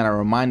funny, and then I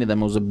reminded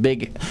them it was a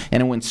big,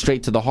 and it went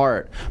straight to the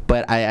heart.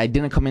 But I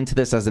didn't come into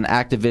this as an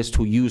activist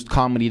who used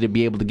comedy to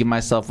be able to give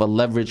myself a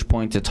leverage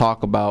point to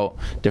talk about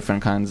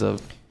different kinds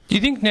of. Do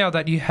you think now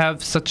that you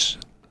have such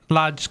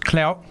large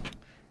clout?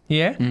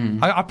 Yeah,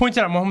 I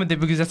pointed out Mohammed there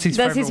because that's his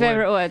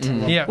favorite word.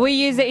 Yeah, we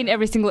use it in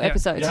every single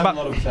episode. You have a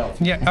lot of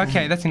clout. Yeah,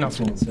 okay, that's enough.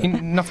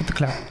 Enough with the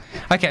clout.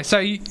 Okay,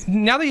 so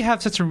now that you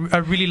have such a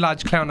really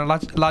large clout and a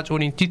large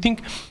audience, do you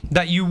think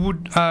that you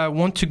would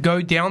want to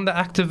go down the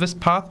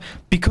activist path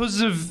because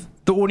of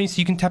the audience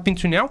you can tap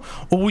into now,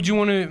 or would you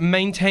want to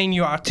maintain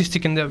your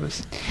artistic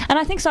endeavors? And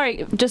I think,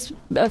 sorry, just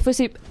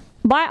Fousey,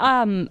 by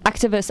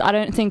activists, I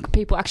don't think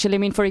people actually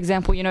mean, for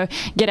example,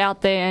 get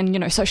out there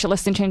and,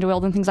 socialist and change the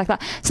world and things like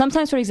that.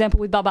 Sometimes, for example,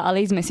 with Baba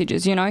Ali's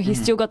messages,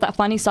 he's still got that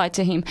funny side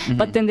to him,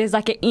 but then there's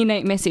like an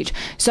innate message.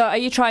 So are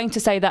you trying to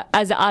say that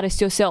as an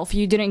artist yourself,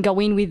 you didn't go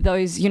in with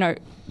those,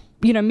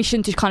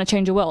 mission to kind of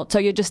change the world? So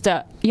you're just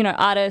a,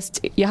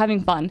 artist, you're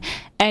having fun.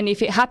 And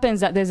if it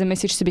happens that there's a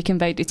message to be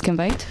conveyed, it's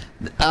conveyed?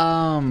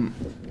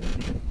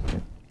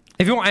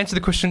 If you want to answer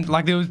the question,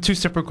 there were two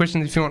separate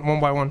questions if you want one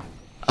by one.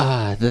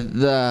 I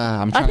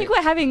think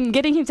we're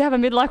getting him to have a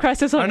midlife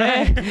crisis on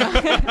there.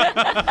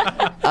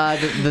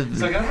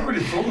 It's like, I'm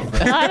really full of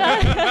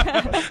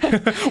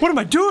that. What am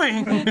I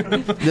doing?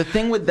 The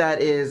thing with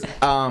that is,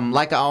 I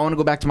want to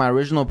go back to my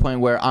original point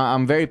where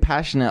I'm very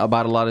passionate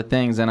about a lot of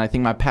things, and I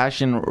think my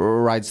passion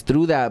rides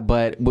through that.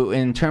 But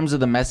in terms of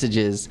the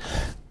messages,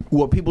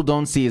 what people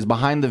don't see is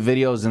behind the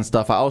videos and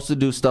stuff. I also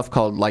do stuff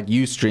called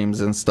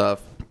Ustreams and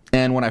stuff.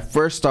 And when I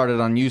first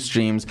started on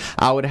Ustreams,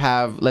 I would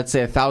have, let's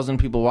say, 1,000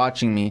 people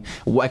watching me,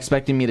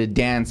 expecting me to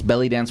dance,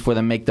 belly dance for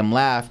them, make them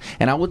laugh.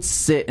 And I would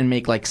sit and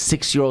make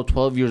 6-year-old,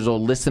 12 years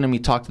old listen to me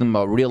talk to them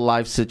about real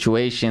life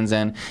situations.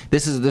 And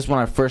this when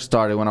I first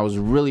started, when I was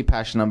really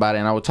passionate about it.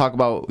 And I would talk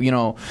about,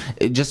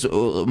 just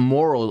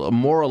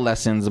moral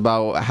lessons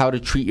about how to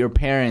treat your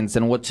parents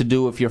and what to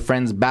do if your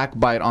friends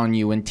backbite on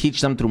you, and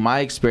teach them through my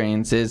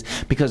experiences,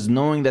 because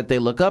knowing that they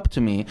look up to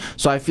me.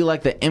 So I feel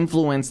like the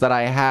influence that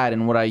I had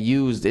and what I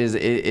used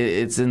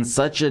it's in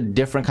such a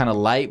different kind of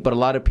light, but a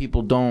lot of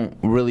people don't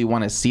really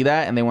want to see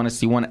that, and they want to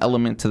see one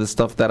element to the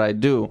stuff that I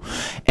do.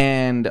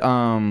 And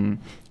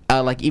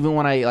even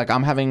when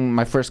I'm having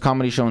my first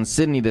comedy show in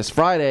Sydney this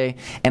Friday,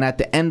 and at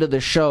the end of the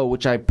show,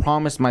 which I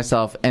promised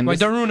myself, and wait,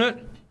 don't ruin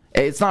it.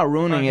 It's not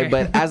ruining it,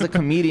 but as a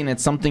comedian,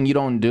 it's something you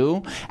don't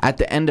do. At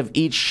the end of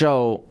each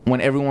show,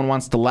 when everyone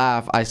wants to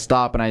laugh, I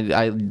stop and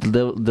I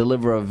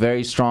deliver a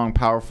very strong,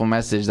 powerful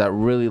message that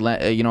really,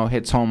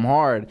 hits home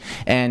hard.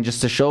 And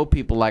just to show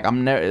people,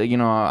 I'm never,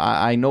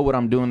 I know what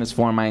I'm doing this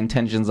for, and my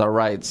intentions are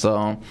right.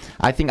 So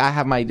I think I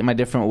have my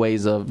different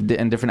ways and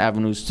different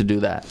avenues to do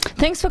that.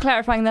 Thanks for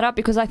clarifying that up,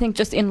 because I think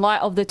just in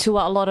light of the tour,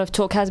 a lot of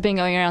talk has been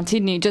going around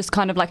Sydney, just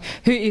kind of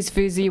who is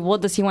Fousey,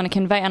 what does he want to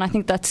convey? And I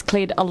think that's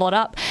cleared a lot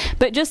up.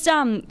 But just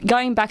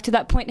going back to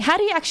that point, how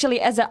do you actually,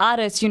 as an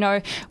artist,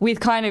 with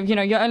kind of,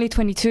 you're only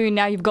 22,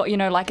 now you've got,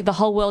 the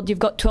whole world, you've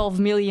got 12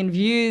 million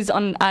views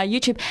on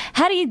YouTube.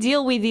 How do you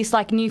deal with this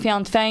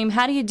newfound fame?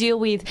 How do you deal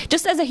with,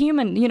 just as a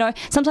human,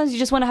 sometimes you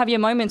just want to have your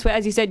moments where,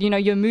 as you said,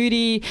 you're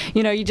moody,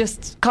 you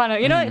just kind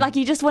of,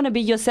 you just want to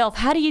be yourself.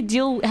 How do you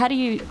deal,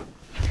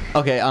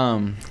 Okay,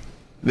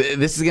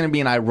 This is going to be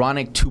an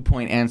ironic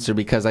 2-point answer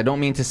because I don't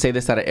mean to say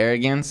this out of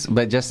arrogance,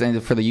 but just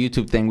for the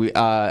YouTube thing, we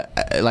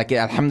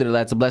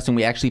alhamdulillah, it's a blessing.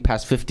 We actually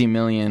passed 50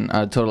 million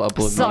total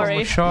uploads.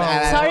 Sorry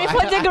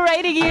for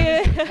degrading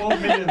you.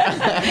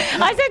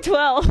 I said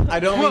 12. I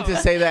don't mean to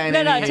say that.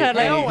 In No,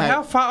 totally.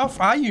 How far off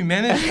are you,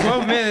 man? It's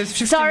 12 minutes.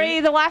 50 Sorry,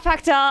 the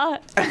Yfactor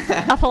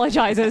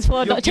apologizes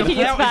for not checking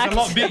its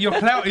facts. Your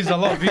clout is a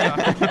lot bigger.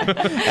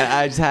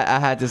 I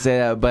had to say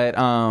that, but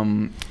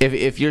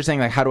if you're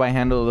saying like how do I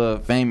handle the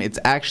fame, it's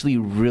actually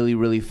really,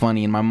 really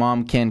funny, and my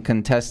mom can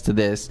contest to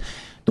this.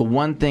 The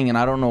one thing, and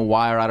I don't know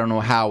why or I don't know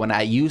how, when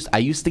I used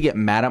to get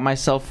mad at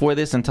myself for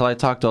this until I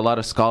talked to a lot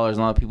of scholars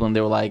and a lot of people, and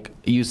they were like,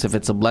 Yousef,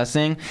 it's a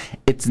blessing.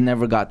 It's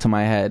never got to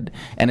my head.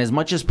 And as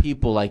much as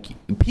people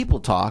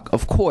talk,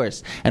 of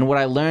course. And what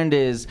I learned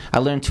is, I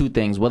learned two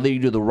things. Whether you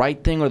do the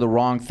right thing or the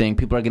wrong thing,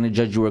 people are going to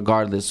judge you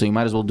regardless. So you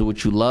might as well do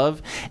what you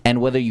love.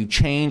 And whether you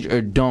change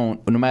or don't,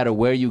 no matter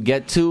where you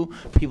get to,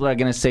 people are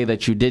going to say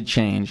that you did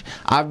change.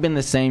 I've been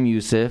the same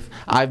Yousef.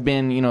 I've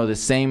been, the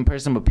same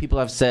person, but people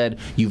have said,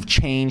 you've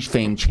changed,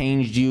 fame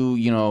changed you,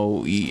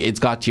 it's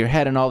got to your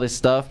head and all this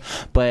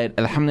stuff. But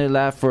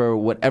alhamdulillah, for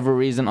whatever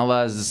reason,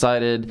 Allah has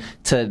decided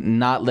to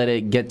not let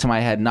it get to my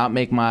head, not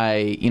make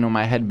my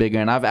my head bigger.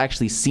 And I've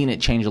actually seen it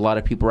change a lot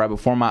of people right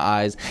before my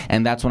eyes,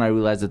 and that's when I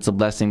realized it's a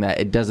blessing that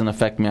it doesn't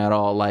affect me at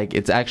all. Like,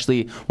 it's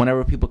actually,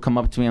 whenever people come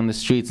up to me on the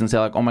streets and say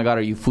like, oh my god,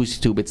 are you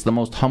FouseyTube, it's the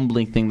most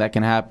humbling thing that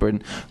can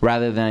happen,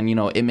 rather than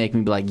it make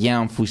me be like, yeah,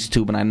 I'm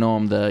FouseyTube and I know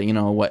I'm the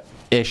what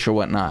ish or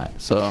whatnot.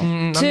 So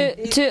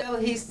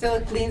he still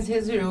cleans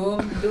his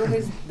room, do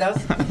his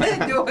dust,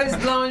 do his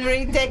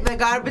laundry, take the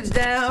garbage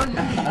down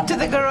to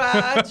the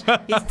garage.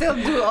 He still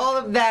do all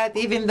of that,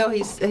 even though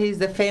he's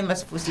the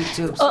famous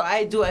FouseyTube. So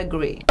I do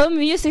agree.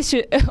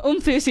 FouseyTube.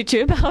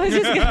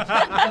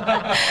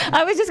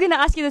 I was just gonna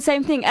ask you the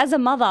same thing. As a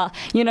mother,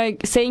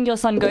 seeing your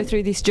son go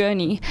through this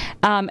journey,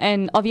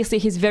 and obviously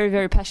he's very,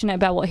 very passionate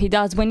about what he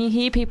does. When you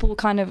hear people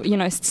kind of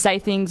say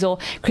things or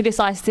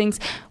criticize things,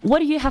 what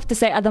do you have to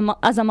say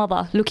as a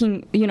mother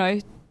looking,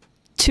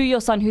 to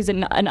your son who's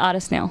an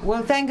artist now?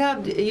 Well, thank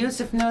God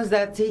Yousef knows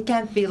that he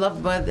can't be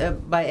loved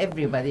by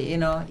everybody.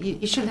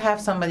 You should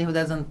have somebody who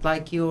doesn't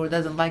like you or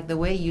doesn't like the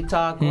way you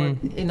talk or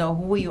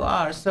who you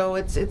are. So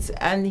it's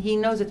and he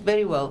knows it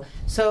very well.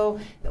 So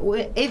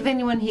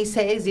even when he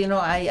says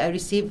I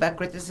receive a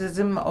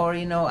criticism or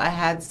I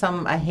had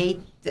a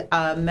hate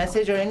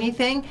message or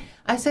anything,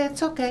 I say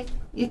it's okay.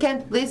 You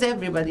can't please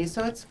everybody,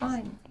 so it's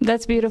fine.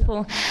 That's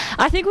beautiful.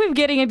 I think we're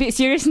getting a bit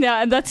serious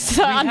now, and that's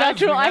so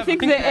unnatural. I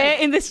think the air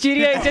in the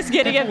studio is just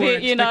getting a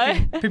bit,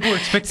 People are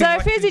expecting. So,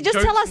 Fousey, just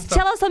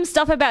tell us some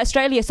stuff about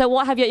Australia. So,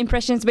 what have your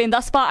impressions been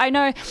thus far? I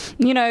know,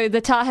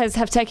 the Tahas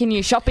have taken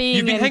you shopping.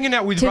 You've been hanging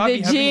out with to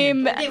Ravi, the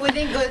gym. We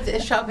didn't go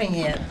shopping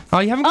yet. Oh,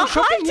 you haven't gone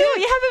shopping yet?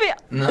 You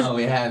haven't been. No,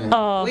 we haven't.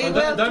 Oh.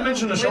 Don't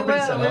mention the shopping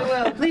centre. We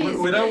will, please.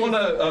 We don't want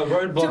a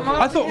roadblock. Tomorrow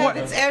I thought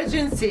it's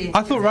urgency.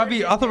 I thought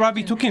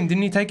Ravi took him.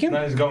 Didn't he take him?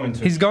 No, he's going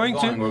to. He's going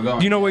to. We're going.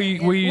 Do you know where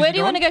you? Where do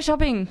you want to go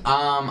shopping?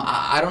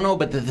 I don't know,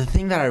 but the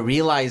thing that I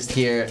realized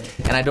here,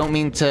 and I don't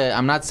mean to,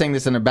 I'm not saying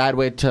this in a bad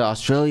way to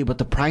Australia, but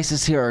the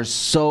prices here are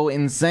so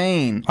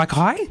insane. Like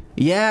high?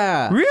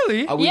 Yeah.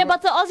 Really?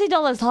 But the Aussie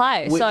dollar's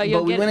high,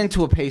 we went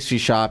into a pastry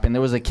shop and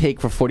there was a cake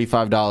for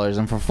 $45,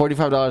 and for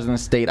 $45 in the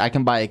state, I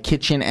can buy a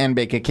kitchen and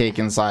bake a cake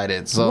inside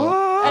it. So.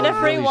 What? And a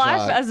free really wife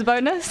shocked. as a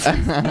bonus.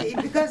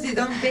 Because you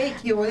don't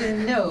bake, you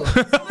wouldn't know.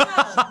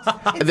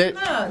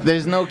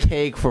 There's no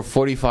cake for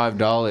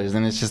 $45,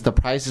 and it's just the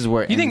prices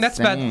were. You think that's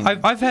bad?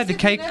 I've had the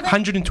cake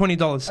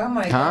 $120. Oh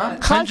my Huh?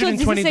 God.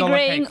 $120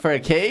 cake For a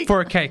cake?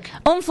 for a cake.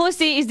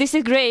 Fousey is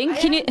disagreeing. I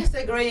am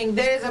disagreeing.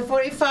 There's a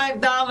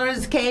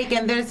 $45 cake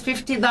and there's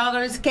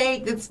 $50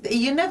 cake.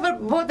 You never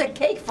bought a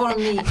cake for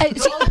me. You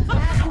always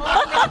have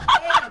only a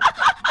cake.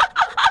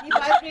 You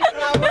buy me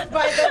flowers,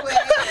 by the way.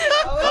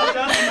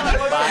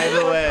 By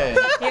the way.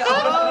 You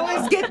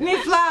always get me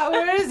flowers,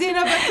 but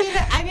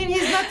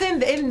he's not in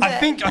the I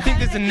think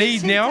there's a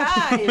need now.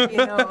 Type,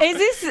 Is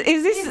this?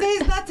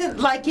 He's not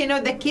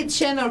the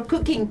kitchen or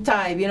cooking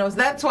type, so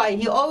that's why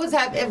he always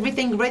have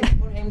everything ready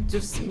for him to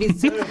be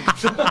served.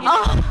 He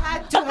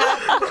had to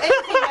have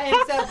everything by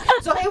himself.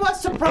 So he was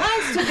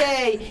surprised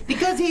today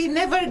because he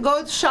never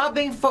goes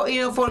shopping for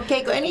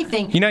cake or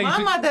anything.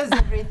 Mama does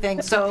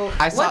everything. So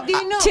what do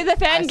you know? To the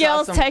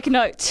fangirls, take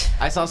note.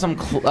 I saw some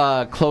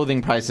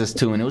clothing prices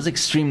too, and it was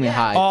extremely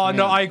high. Oh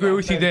no, I agree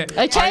with you there.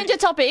 Change the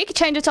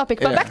topic.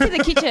 But back to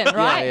the kitchen,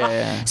 right?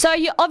 Yeah. So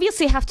you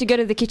obviously have to go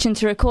to the kitchen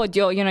to record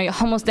your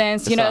hummus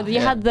dance. You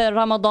had the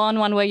Ramadan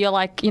one where you're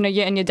like, you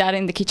and your dad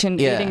in the kitchen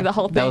eating the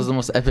whole thing. That was the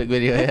most epic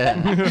video.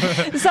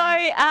 Yeah. So,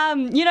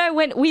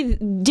 when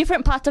with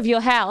different parts of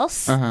your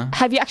house,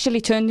 have you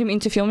actually turned them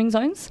into filming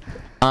zones?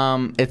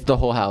 It's the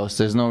whole house.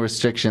 There's no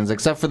restrictions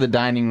except for the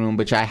dining room,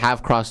 which I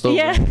have crossed over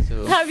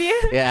into. Have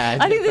you? Yeah.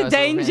 I think the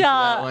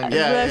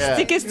danger,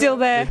 stick is still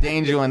there. The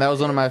danger one. That was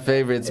one of my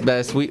favorites.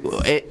 Best.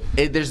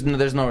 There's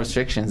no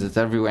restrictions. It's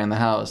everywhere in the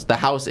house. The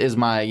house is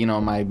my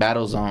my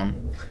battle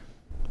zone.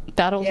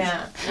 battle.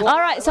 Yeah.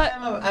 All right, so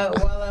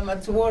while I'm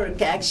at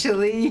work,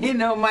 actually,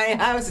 my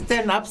house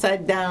turned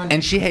upside down.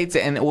 And she hates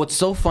it. And what's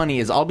so funny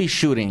is I'll be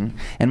shooting,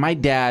 and my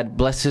dad,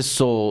 bless his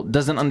soul,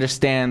 doesn't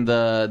understand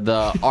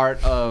the art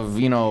of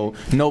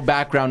no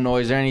background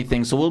noise or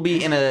anything. So we'll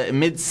be in a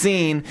mid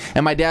scene,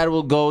 and my dad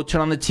will go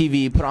turn on the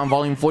TV, put on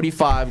volume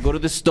 45, go to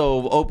the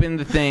stove, open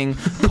the thing,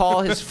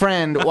 call his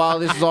friend while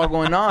this is all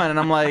going on, and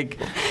I'm like,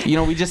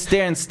 we just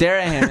stare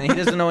at him, and he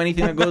doesn't know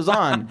anything that goes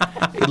on.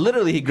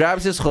 Literally, he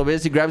grabs his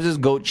khobez, he grabs his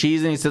goat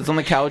cheese, and he sits on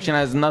the couch and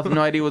has no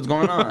idea what's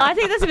going on. I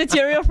think that's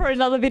material for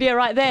another video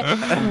right there.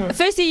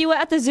 Firstly, you were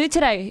at the zoo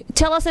today.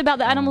 Tell us about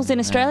the animals in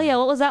Australia.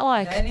 What was that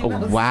like?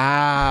 Oh,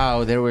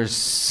 wow, there were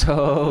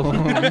so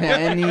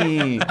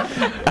many.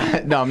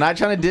 No, I'm not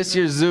trying to diss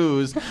your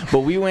zoos, but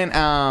we went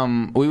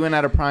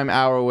at a prime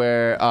hour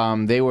where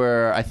they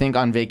were, I think,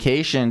 on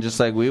vacation just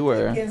like we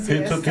were.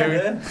 Who took you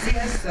there?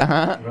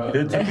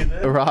 Who took you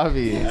there?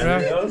 Ravi.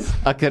 Anybody else?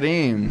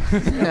 Kareem.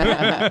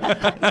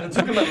 They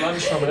took him at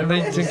lunchtime and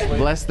everyone.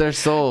 Bless their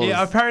souls.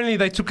 Yeah, apparently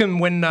they took him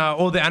when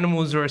all the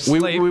animals were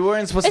asleep. We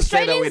weren't supposed to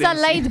say that we Australians are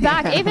didn't laid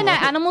back. Even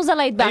our animals are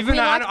laid back. Even We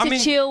like to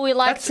chill. We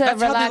like to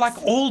that's how they relax.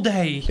 like all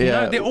day. You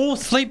know, they're all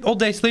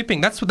day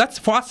sleeping. That's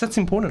for us. That's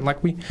important.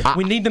 Like we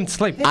need them to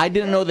sleep. I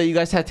didn't know that you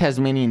guys had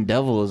Tasmanian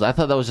devils. I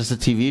thought that was just a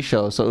TV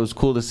show, so it was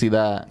cool to see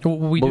that. Well,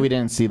 we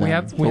didn't see them.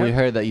 We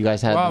heard that you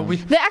guys had them.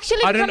 They're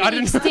actually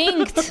becoming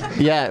extinct.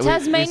 Yeah,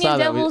 Tasmanian we saw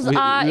that. devils we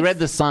are. read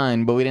the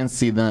sign, but we didn't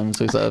see them,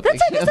 so we saw. That's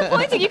so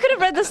disappointing. You could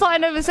have read the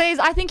sign overseas.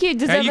 I think you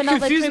deserve you another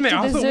confused trip me. to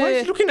I the thought, why is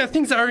zoo. he looking at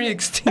things that are already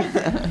extinct?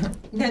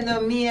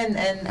 No, me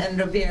and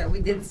Rabia,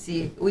 we did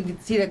see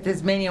that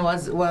Tasmania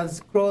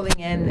was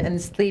crawling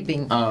and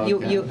sleeping. Oh,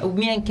 okay.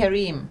 Me and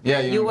Kareem. Yeah,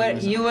 you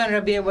and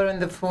Rabia were on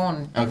the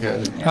phone.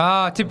 Okay.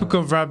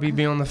 Typical of Rabi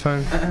being on the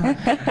phone.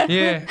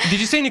 Yeah. Did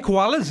you see any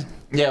koalas?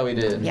 Yeah, we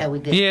did. Yeah, we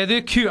did. Yeah,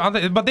 they're cute,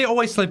 but they're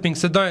always sleeping,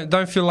 so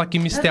don't feel like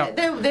you missed out.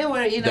 They were, They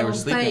were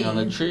sleeping playing. on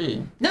the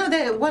tree. No,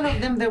 one of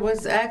them there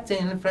was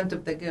acting in front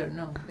of the girl.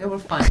 No, they were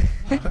fine.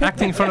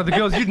 Acting in front of the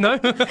girls, you'd know.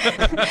 So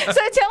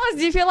tell us,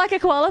 do you feel like a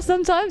koala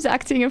sometimes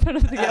acting in front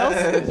of the girls?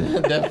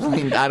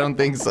 Definitely, I don't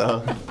think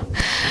so.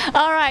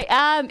 All right.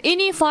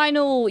 Any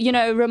final,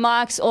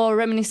 remarks or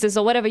reminiscences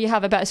or whatever you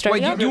have about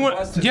Australia? Wait, do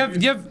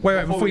you have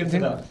wait, before you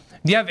continue.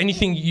 Do you have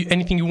anything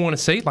you want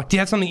to see? Like, do you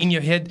have something in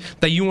your head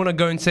that you want to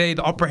go and see?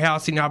 The Opera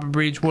House in Harbour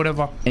Bridge,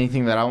 whatever.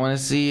 Anything that I want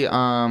to see?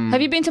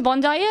 Have you been to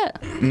Bondi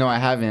yet? No, I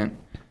haven't.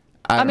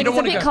 I mean, it's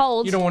a bit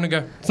cold. You don't want to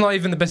go. It's not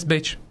even the best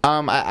beach.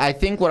 I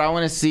think what I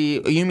want to see.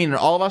 You mean in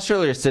all of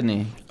Australia or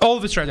Sydney? All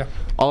of Australia.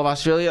 All of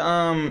Australia.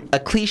 A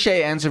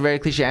cliche answer, very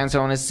cliche answer.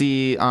 I want to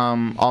see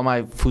all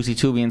my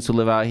FouseyTubians who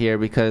live out here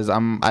because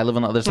I live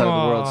on the other side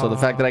of the world. So the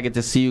fact that I get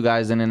to see you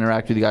guys and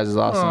interact with you guys is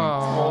awesome.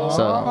 Aww.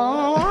 So.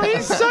 Oh,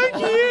 he's so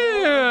cute.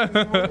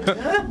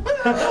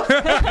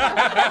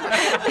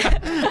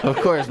 Of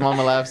course,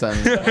 Mama laughs at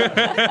me.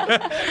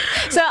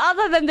 So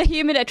other than the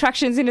human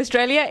attractions in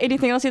Australia,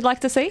 anything else you'd like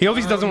to see? He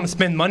obviously doesn't want to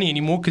spend money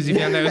anymore because he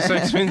found out it was so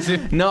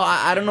expensive. No,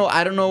 I don't know.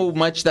 I don't know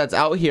much that's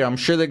out here. I'm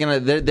sure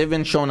they've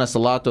been showing us a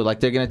lot though.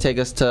 Like they're gonna take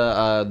us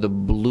to the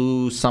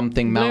Blue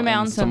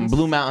Mountains. Some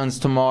Blue Mountains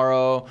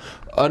tomorrow.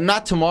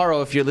 Not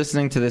tomorrow if you're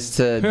listening to this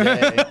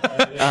today.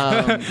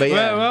 But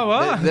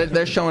yeah,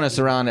 they're showing us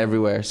around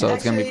everywhere, so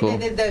it's gonna be cool.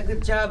 They did a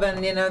good job,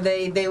 and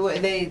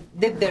they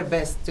did their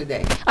best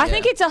today. I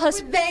think it's a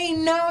They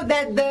know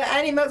that the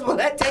animals will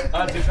attack.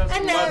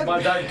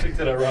 My dad clicked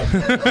it around.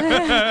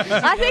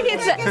 I think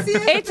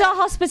it's a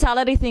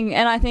hospitality thing,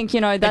 and I think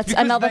that's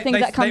another thing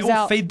that comes They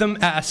all out. feed them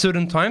at a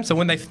certain time, so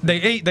when they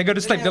eat, they go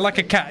to sleep. They're like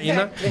a cat, you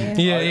know.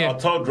 Yeah. I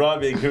told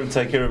Robbie he couldn't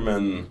take care of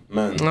man.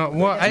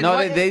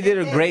 No, they did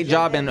a great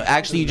job, and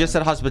actually, you just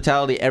said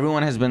hospitality.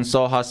 Everyone has been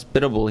so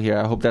hospitable here.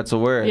 I hope that's a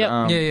word.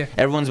 Yep.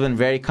 Everyone's been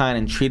very kind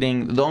and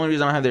treating. The only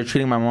reason I have they're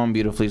treating my mom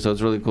beautifully, so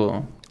it's really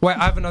cool. Wait,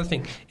 I have another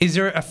thing. Is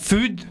there a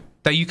food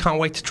that you can't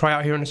wait to try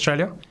out here in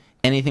Australia?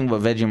 Anything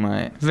but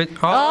Vegemite.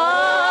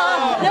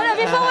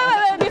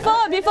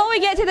 Before we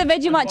get to the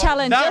Vegemite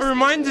challenge, That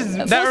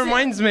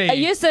reminds me.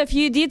 Yousef,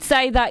 you did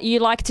say that you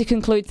like to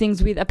conclude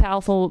things with a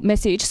powerful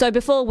message. So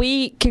before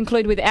we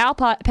conclude with our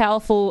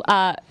powerful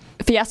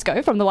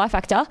fiasco from the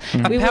Yfactor,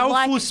 a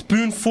powerful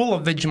spoonful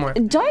of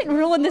Vegemite. Don't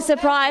ruin the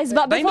surprise.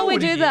 But They before know we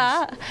what do it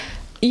that,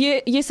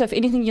 Yousef,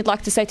 anything you'd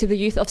like to say to the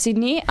youth of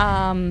Sydney?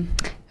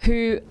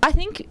 Who I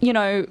think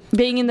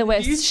being in the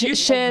West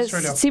shares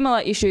similar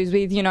issues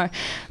with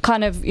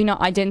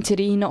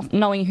identity, not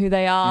knowing who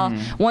they are,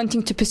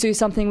 wanting to pursue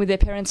something with their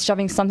parents,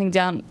 shoving something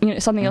down,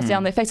 something else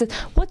down their faces.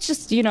 What's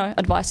just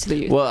advice to the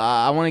youth? Well,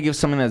 I want to give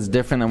something that's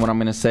different than what I'm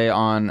going to say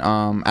on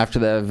after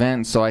the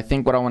event. So I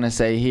think what I want to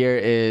say here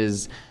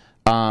is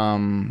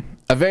a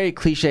very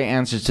cliche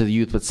answer to the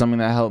youth, but something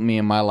that helped me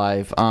in my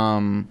life.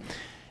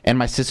 And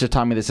my sister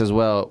taught me this as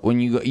well. When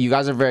you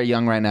guys are very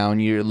young right now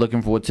and you're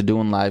looking for what to do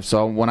in life.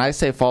 So when I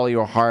say follow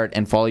your heart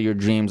and follow your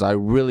dreams, I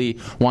really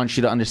want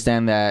you to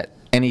understand that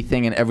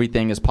anything and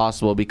everything is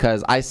possible,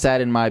 because I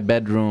sat in my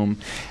bedroom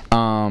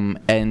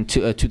in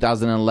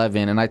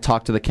 2011 and I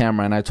talked to the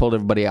camera and I told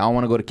everybody I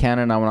want to go to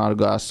Canada and I want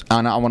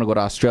to go to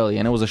Australia,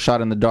 and it was a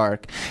shot in the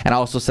dark. And I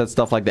also said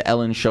stuff like the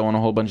Ellen Show and a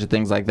whole bunch of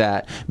things like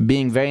that,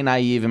 being very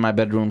naive in my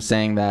bedroom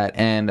saying that.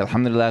 And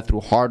alhamdulillah,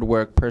 through hard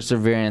work,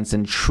 perseverance,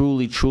 and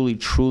truly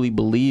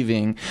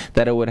believing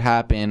that it would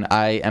happen,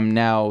 I am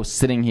now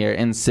sitting here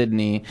in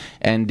Sydney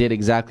and did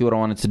exactly what I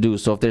wanted to do.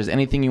 So if there's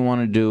anything you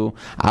want to do,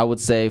 I would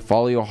say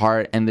follow your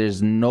heart, and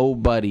there's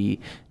nobody,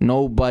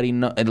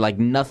 like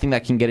nothing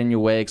that can get in your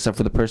way except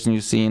for the person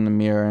you see in the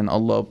mirror and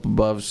Allah up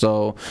above.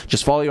 So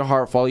just follow your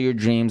heart, follow your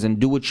dreams, and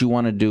do what you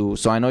want to do.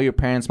 So I know your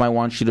parents might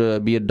want you to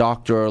be a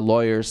doctor or a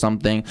lawyer or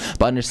something,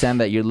 but understand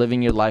that you're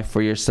living your life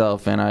for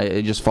yourself, and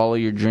I just follow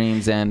your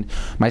dreams. And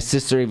my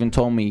sister even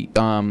told me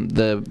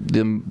the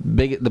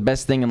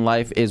best thing in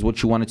life is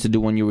what you wanted to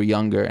do when you were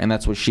younger, and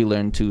that's what she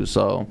learned too.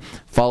 So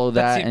follow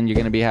that and you're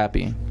gonna be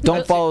happy.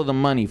 Don't follow the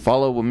money,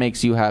 follow what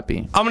makes you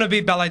happy. I'm gonna be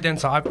a ballet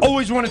dancer. I've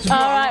always wanted to do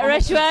Alright,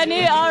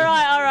 Reshwani,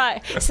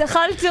 alright. So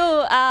Khaltu,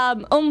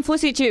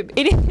 FouseyTube,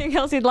 anything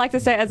else you'd like to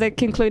say as a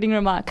concluding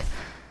remark?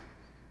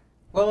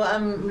 Well,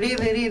 I'm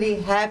really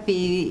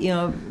happy,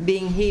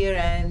 being here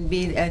and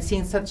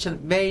seeing such a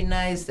very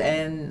nice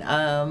and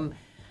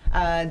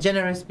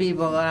generous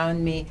people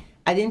around me.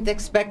 I didn't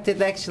expect it,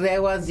 actually. I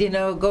was,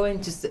 going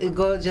to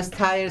go just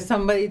hire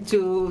somebody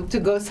to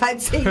go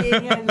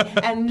sightseeing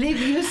and leave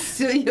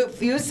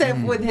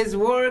Yousef with his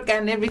work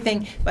and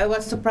everything. But I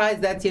was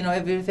surprised that,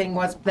 everything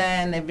was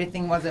planned,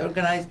 everything was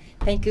organized.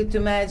 Thank you to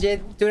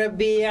Majid, to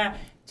Rabia,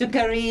 to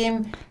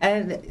Kareem,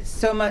 and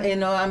so much.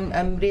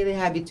 I'm really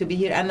happy to be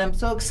here, and I'm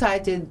so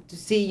excited to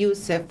see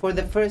Yousef for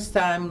the first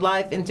time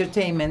live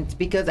entertainment,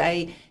 because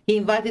he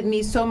invited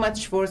me so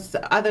much for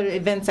other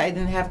events I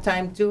didn't have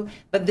time to,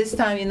 but this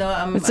time,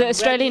 it's an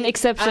Australian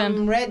exception.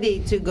 I'm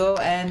ready to go,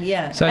 and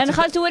yeah. So and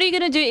Khaltu, what are you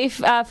gonna do if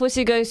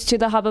Fousey goes to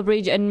the Harbour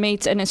Bridge and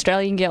meets an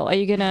Australian girl? Are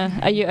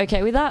you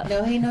okay with that?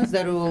 No, he knows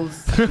the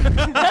rules.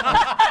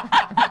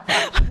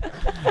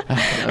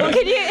 Well,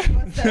 can you?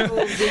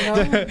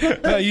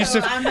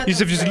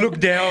 Yousef just looked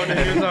down and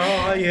he was like,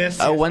 oh yes.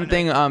 One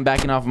thing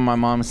backing off of what my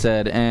mom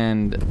said,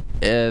 and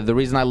the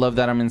reason I love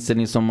that I'm in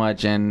Sydney so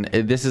much, and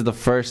this is the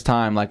first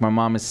time like my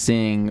mom is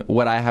seeing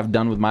what I have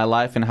done with my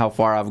life and how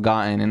far I've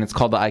gotten, and it's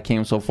called the I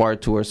Came So Far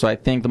tour. So I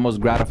think the most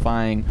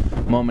gratifying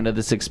moment of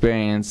this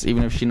experience,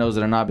 even if she knows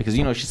it or not, because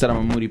she said I'm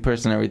a moody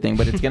person and everything,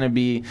 but it's gonna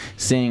be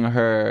seeing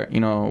her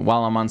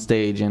while I'm on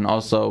stage, and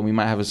also we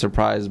might have a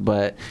surprise,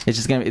 but it's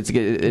just gonna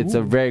it's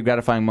a very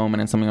gratifying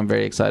moment and something I'm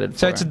very excited for.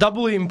 So it's a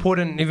doubly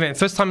important event.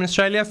 First time in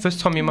Australia, first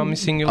time your mum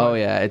is seeing you live. Oh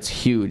yeah, it's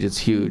huge.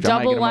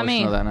 Double I might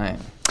get emotional that night.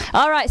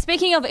 All right,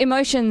 speaking of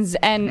emotions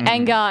and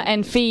anger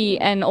and fear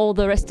and all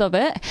the rest of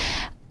it,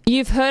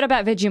 you've heard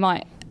about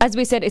Vegemite. As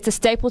we said, it's a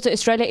staple to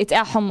Australia. It's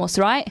our hummus,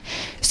 right?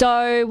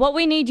 So what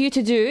we need you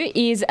to do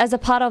is, as a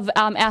part of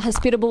our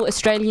hospitable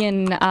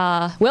Australian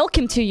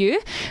welcome to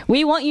you,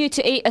 we want you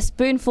to eat a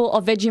spoonful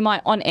of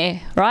Vegemite on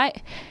air,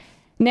 right?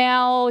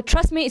 Now,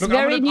 trust me, it's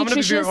very nutritious. I'm going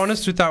to be very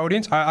honest with our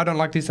audience. I don't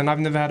like this, and I've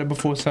never had it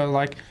before, so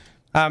like...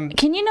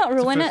 can you not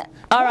ruin it?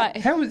 All right.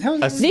 How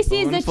is this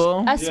is a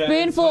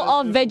spoonful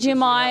of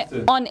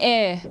Vegemite on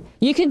air.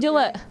 You can do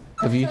it.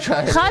 Have you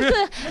tried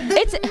it?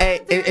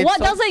 It's what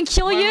doesn't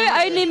kill you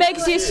only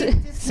makes you...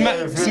 Smell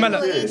it.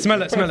 It's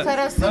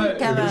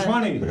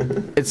funny.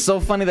 It's so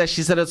funny that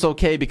she said it's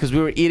okay, because we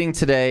were eating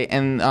today,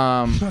 and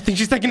I think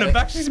she's taking it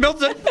back. She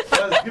smells it.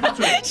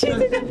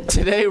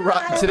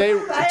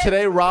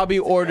 Today Robbie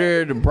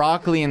ordered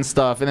broccoli and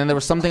stuff, and then there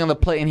was something on the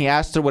plate, and he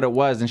asked her what it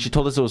was, and she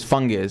told us it was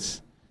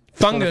fungus.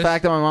 So the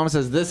fact that my mom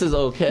says this is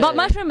okay. But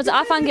mushrooms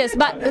are fungus.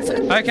 But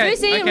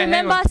Fousey,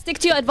 remember, stick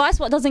to your advice.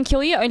 What doesn't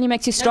kill you only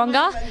makes you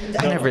stronger.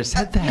 I never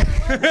said that.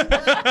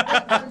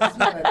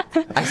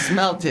 I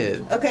smelt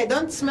it. Okay,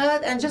 don't smell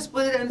it and just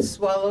put it and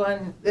swallow.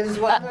 And there's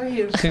water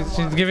here.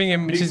 She's giving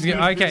him.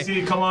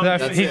 Okay. Come on.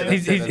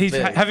 He's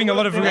having a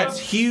lot of regrets. That's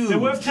huge. They're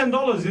worth $10.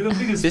 You're the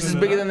biggest. This is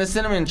bigger than the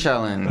cinnamon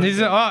challenge.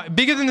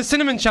 Bigger than the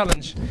cinnamon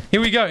challenge.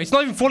 Here we go. It's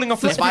not even falling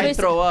off the spoon. If I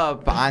throw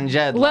up,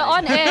 Anjad. We're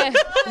on air.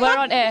 We're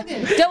on air.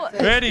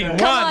 Ready?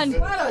 Come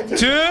 1, 2,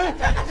 3.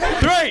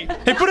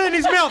 He put it in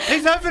his mouth.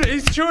 He's having it.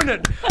 He's chewing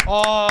it.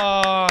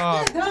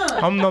 Oh.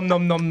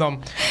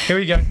 Nom. Here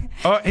we go.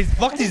 Oh, he's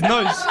blocked his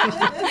nose.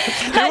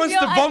 He wants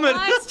to vomit.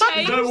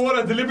 No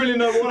water. Deliberately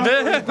no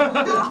water.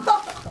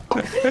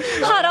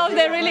 Haram,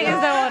 there really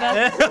is no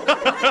water.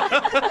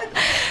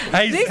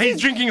 He's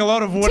drinking a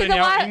lot of water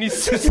now. He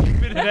needs to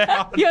spit it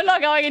out. You're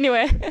not going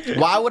anywhere.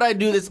 Why would I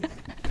do this? Wait.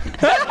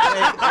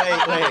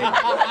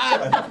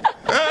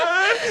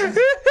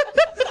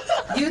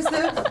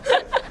 Yousef?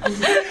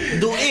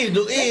 Do it.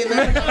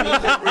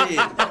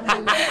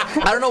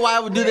 I don't know why I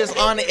would do this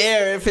on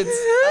air if it's...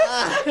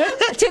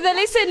 To the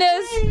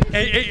listeners...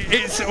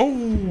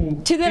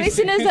 To the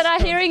listeners that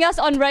are hearing us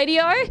on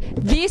radio,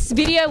 this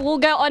video will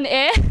go on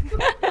air.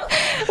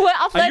 We're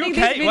uploading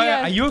this video.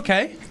 Are you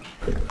okay?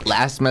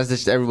 Last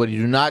message to everybody.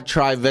 Do not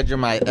try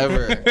Vegemite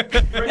ever.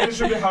 It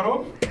should be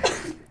haram.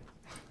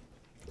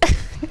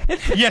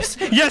 Yes,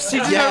 he just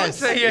Yes,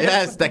 say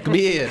yes,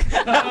 takbir.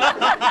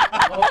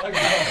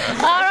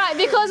 All right,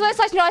 because we're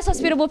such nice,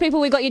 hospitable people,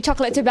 we got you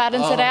chocolate to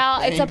balance it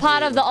out. It's a thank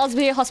part you. of the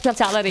Osby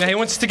hospitality. Now he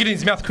wants to stick it in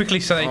his mouth quickly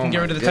so that he can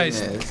get rid of the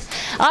taste.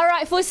 All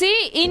right,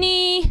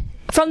 Fousey,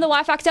 from the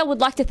Yfactor, would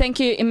like to thank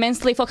you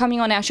immensely for coming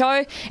on our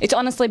show. It's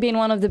honestly been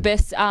one of the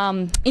best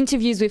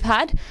interviews we've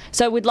had.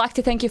 So we'd like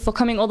to thank you for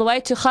coming all the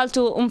way to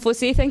Khaltu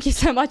Fousey. Thank you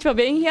so much for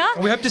being here.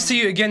 We hope to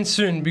see you again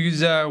soon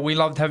because we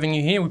loved having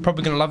you here. We're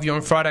probably going to love you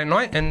on Friday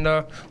night. And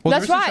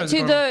that's right.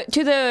 To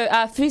the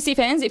Fousey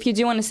fans, if you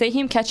do want to see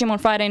him, catch him on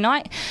Friday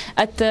night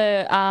at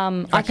the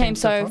I Came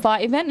So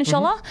Far event,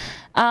 inshallah.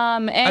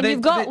 And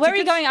you've got, where are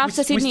you going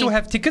after Sydney? We still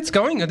have tickets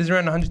going. There's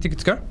around 100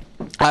 tickets go.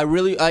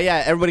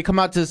 Yeah, everybody come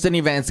out to the Sydney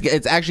event.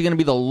 It's actually going to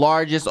be the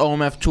largest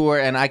OMF tour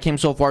and I Came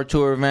So Far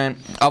tour event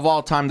of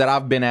all time that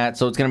I've been at.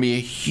 So it's going to be a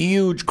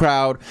huge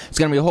crowd. It's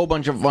going to be a whole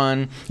bunch of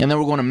fun. And then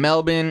we're going to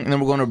Melbourne and then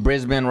we're going to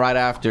Brisbane right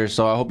after.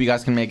 So I hope you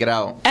guys can make it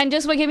out. And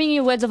just we're giving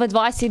you words of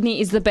advice. Sydney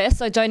is the best,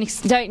 so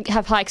don't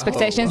have high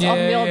expectations of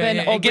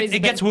Melbourne or Brisbane. It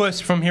gets worse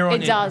from here on.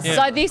 It does.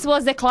 Yeah. So this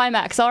was the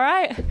climax. All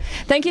right.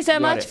 Thank you so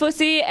much,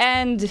 Fousey,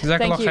 and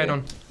thank you.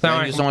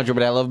 Thank you so much,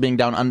 everybody. I love being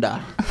down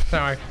under.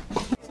 Sorry.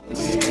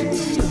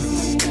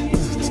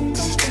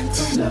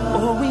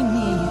 All we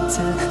need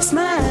to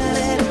smile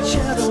at each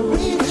other,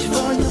 reach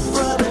for your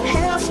brother,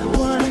 help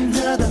one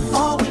another.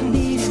 All we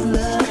need is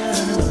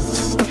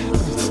love.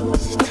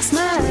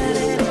 Smile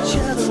at each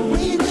other,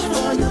 reach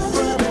for your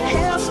brother,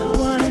 help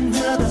one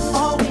another.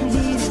 All we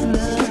need is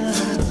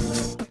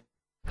love.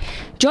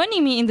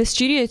 Joining me in the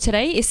studio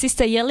today is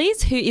Sister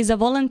Yeliz, who is a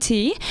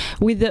volunteer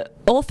with the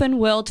Orphan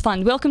World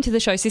Fund. Welcome to the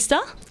show, Sister.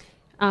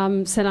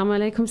 Salam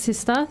alaikum,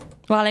 sister.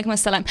 Wa alaikum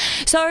assalam.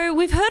 So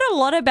we've heard a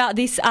lot about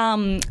this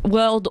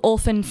World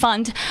Orphan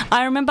Fund.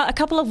 I remember a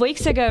couple of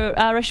weeks ago,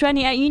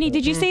 Rashwani at uni,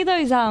 did you see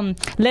those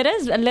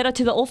letters? A letter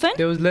to the orphan?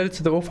 There was letter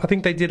to the orphan. I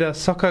think they did a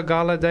soccer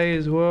gala day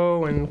as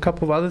well and a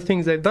couple of other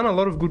things. They've done a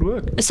lot of good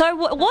work. So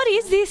what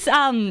is this,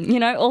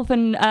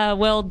 Orphan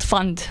World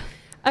Fund?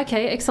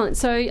 Okay, excellent.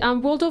 So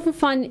World Orphan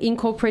Fund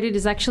Incorporated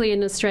is actually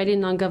an Australian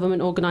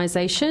non-government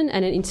organisation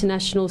and an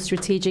international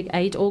strategic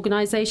aid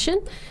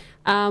organisation.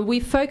 We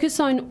focus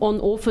on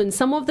orphans.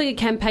 Some of the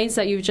campaigns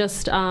that you've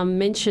just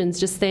mentioned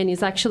just then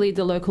is actually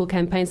the local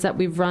campaigns that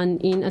we've run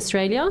in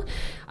Australia.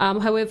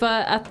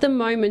 However, at the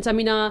moment,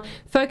 our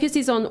focus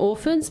is on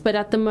orphans, but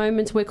at the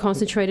moment we're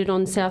concentrated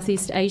on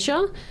Southeast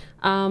Asia.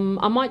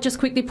 I might just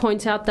quickly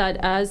point out that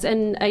as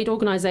an aid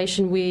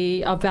organisation,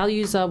 our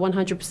values are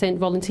 100%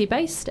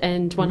 volunteer-based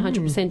and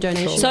 100%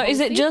 donation. So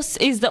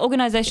is the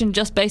organisation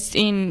just based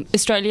in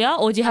Australia,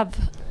 or do you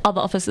have other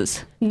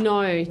offices?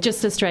 No,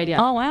 just Australia.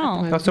 Oh,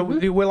 wow. So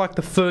we're like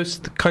the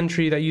first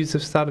country that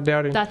Yousef started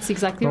out in. That's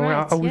exactly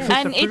right. We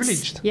feel so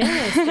privileged.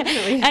 Yes,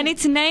 definitely. And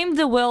it's named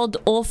the World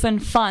Orphan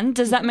Fund.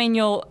 Does that mean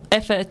your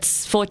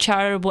efforts for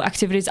charitable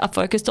activities are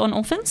focused on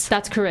orphans?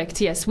 That's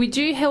correct, yes. We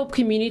do help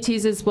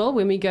communities as well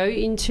when we go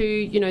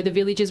into, the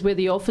villages where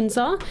the orphans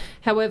are.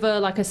 However,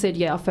 like I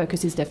said, our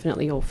focus is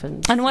definitely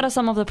orphans. And what are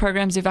some of the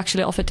programs you've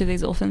actually offered to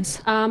these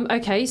orphans?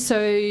 Okay, so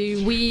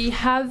we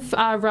have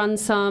run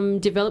some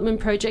development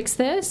projects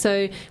there.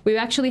 So we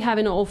actually have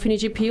an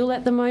orphanage appeal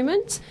at the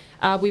moment.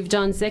 We've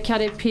done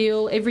Zakat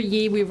appeal. Every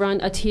year we run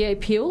a TA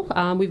appeal.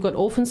 We've got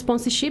orphan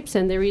sponsorships,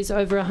 and there is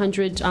over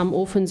 100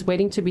 orphans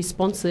waiting to be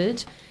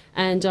sponsored.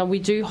 And we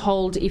do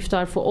hold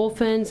Yfactor for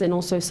orphans and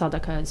also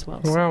Sadaqah as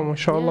well. Wow,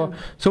 mashallah. Yeah.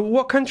 So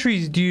what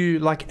countries do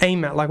you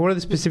aim at? What are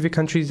the specific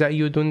countries that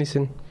you're doing this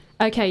in?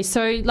 Okay,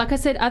 so like I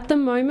said, at the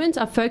moment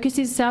our focus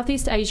is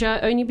Southeast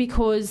Asia only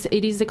because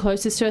it is the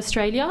closest to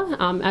Australia,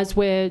 as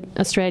we're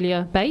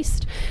Australia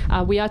based.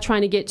 We are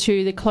trying to get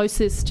to the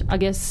closest,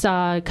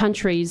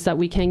 countries that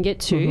we can get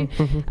to.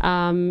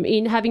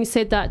 In having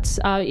said that,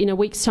 in a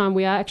week's time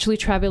we are actually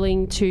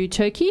travelling to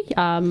Turkey.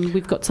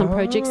 We've got some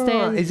projects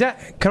there. Is that,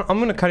 I'm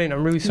going to cut in,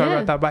 I'm really sorry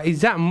about that, but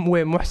is that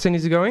where Mohsen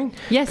is going?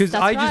 Yes, because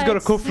I just got a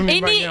call from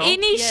him right now.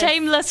 Any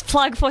shameless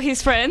plug for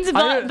his friends,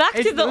 but back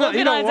to the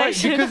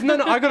organisation. Because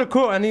I got a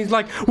call and he's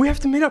like, we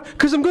have to meet up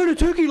because I'm going to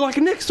Turkey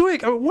next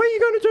week. Where are you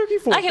going to Turkey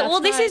for?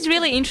 Okay, this is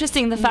really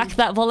interesting, the fact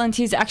that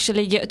volunteers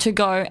actually get to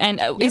go. And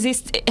is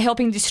this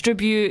helping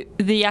distribute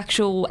the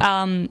actual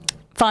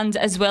funds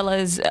as well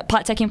as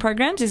part-taking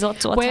programs? Is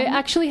what we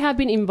actually have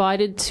been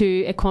invited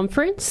to a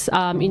conference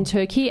in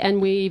Turkey,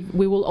 and we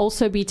will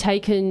also be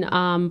taken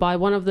by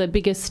one of the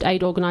biggest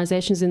aid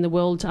organisations in the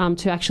world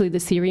to actually the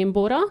Syrian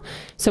border.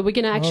 So we're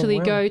going to actually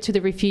go to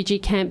the refugee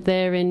camp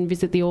there and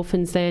visit the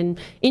orphans there, and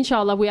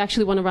inshallah we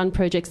actually want to run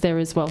projects there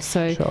as well.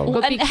 So we've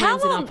got big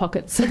plans in our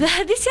pockets.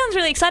 This sounds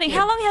really exciting.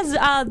 How long has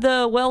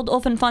the World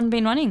Orphan Fund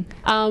been running?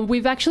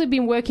 We've actually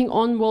been working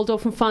on World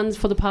Orphan Funds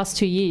for the past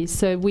 2 years.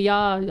 So we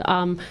are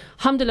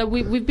alhamdulillah,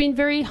 we've been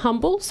very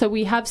humble, so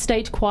we have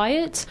stayed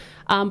quiet,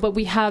 but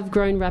we have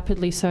grown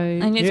rapidly. So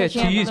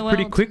 2 years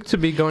pretty quick to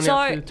be going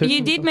out to Turkey.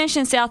 You did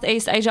mention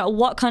Southeast Asia.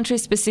 What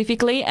countries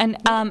specifically? And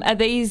are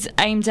these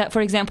aimed at,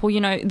 for example,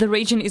 the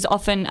region is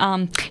often,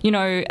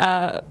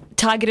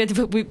 targeted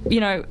with,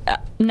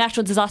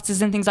 natural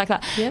disasters and things like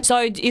that. Yep. So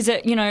is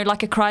it,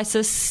 like a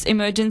crisis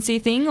emergency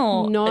thing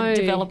or a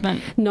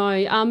development? No,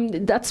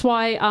 that's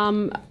why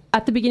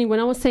at the beginning, when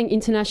I was saying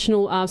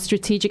international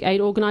strategic aid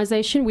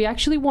organisation, we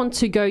actually want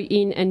to go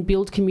in and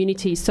build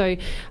communities. So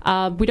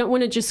we don't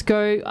want to just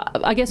go,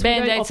 I guess,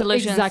 Band-Aid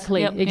solutions.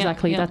 Exactly. Yep.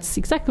 That's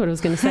exactly what I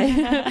was going to say.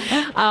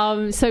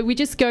 So we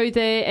just go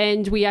there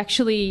and we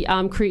actually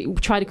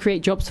try to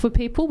create jobs for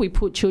people. We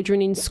put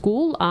children in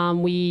school.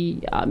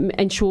 We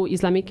ensure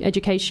Islamic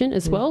education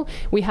as well.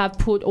 We have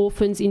put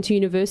orphans into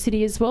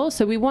university as well.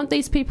 So we want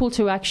these people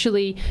to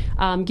actually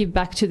give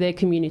back to their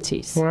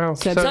communities. Wow.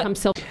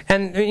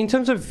 And in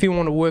terms of if you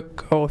want to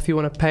work or if you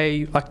want to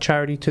pay like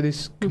charity to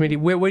this committee,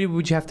 where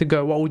would you have to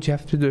go? What would you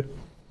have to do?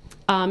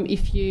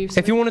 If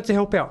you wanted to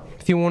help out,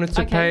 if you wanted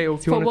to pay, or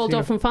if you for wanted World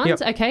Orphan Fund,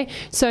 yep. Okay.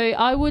 So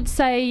I would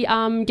say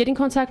get in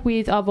contact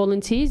with our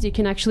volunteers. You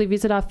can actually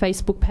visit our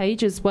Facebook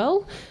page as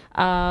well.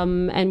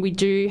 And we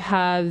do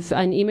have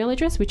an email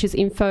address, which is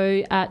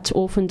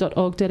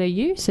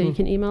info@orphan.org.au, so you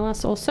can email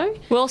us also.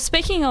 Well,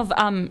 speaking of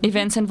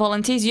events and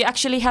volunteers, you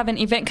actually have an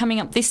event coming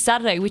up this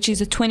Saturday, which is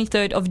the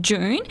 23rd of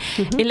June,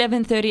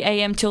 11:30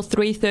 a.m. till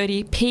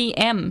 3:30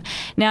 p.m.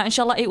 Now,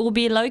 inshallah, it will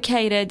be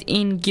located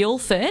in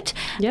Guildford.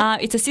 Yep.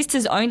 It's a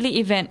sisters-only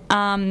event.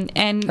 And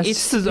a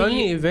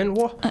sisters-only event?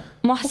 What?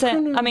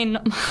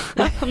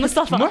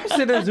 Mustafa.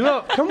 Mohsen as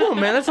well. Come on,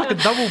 man. That's like a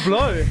double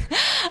blow.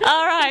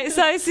 All right.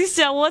 So,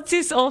 sister, what's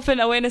this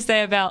Orphan Awareness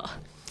Day about?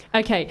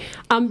 Okay.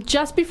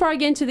 Just before I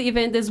get into the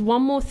event, there's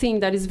one more thing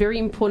that is very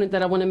important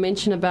that I want to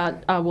mention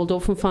about World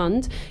Orphan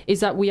Fund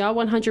is that we are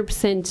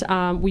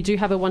 100%. We do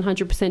have a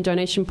 100%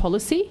 donation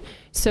policy.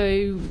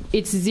 So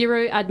it's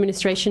zero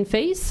administration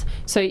fees.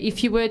 So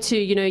if you were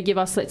to, give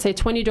us, let's say,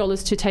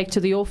 $20 to take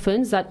to the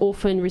orphans, that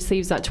orphan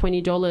receives that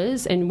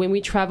 $20. And when we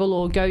travel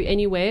or go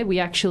anywhere, we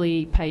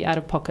actually pay out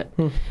of pocket.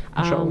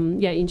 Inshallah.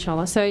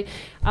 Inshallah. So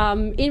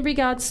in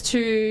regards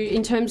to,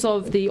 in terms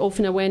of the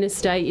Orphan Awareness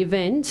Day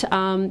event,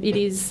 it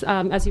is,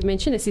 as you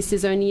mentioned, a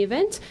sisters-only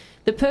event.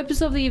 The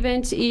purpose of the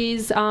event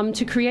is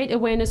to create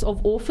awareness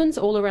of orphans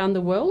all around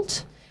the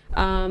world.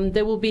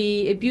 There will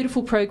be a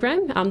beautiful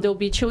program. There will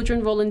be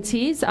children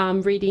volunteers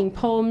reading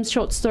poems,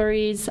 short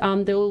stories.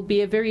 There will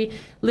be a very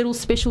little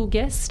special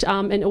guest,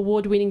 an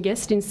award-winning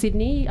guest in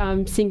Sydney,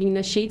 singing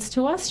nasheeds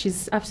to us.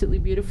 She's absolutely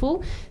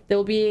beautiful. There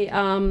will be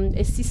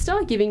a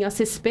sister giving us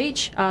a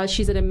speech.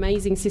 She's an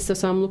amazing sister,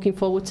 so I'm looking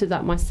forward to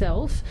that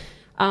myself.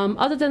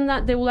 Other than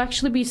that, there will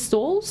actually be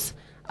stalls.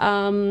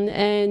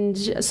 And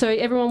so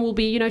everyone will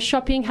be,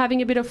 shopping,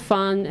 having a bit of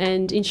fun,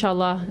 and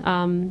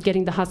inshallah,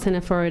 getting the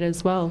hasana for it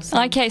as well.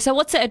 So. Okay, so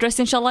what's the address,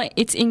 inshallah?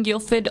 It's in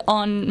Guildford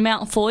on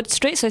Mount Ford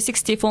Street, so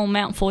 64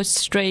 Mount Ford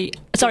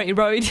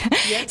Road.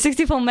 Yep.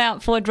 64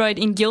 Mount Ford Road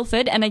in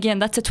Guildford. And again,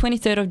 that's the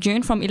 23rd of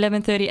June from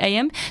 11:30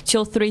 a.m.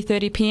 till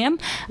 3:30 p.m.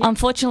 Yep.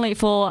 Unfortunately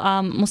for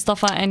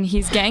Mustafa and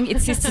his gang,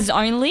 it's sisters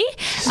only.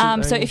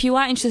 So if you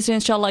are interested,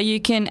 inshallah, you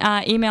can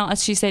email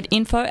us, she said,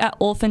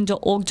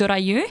 info@orphan.org.au.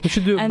 We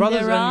should do a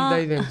brothers only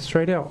day then,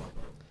 straight out.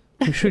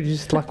 We should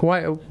just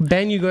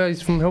ban you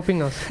guys from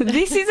helping us.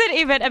 This is an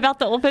event about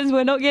the orphans.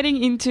 We're not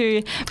getting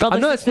into brothers. I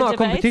know it's not a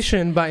debates.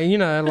 competition, but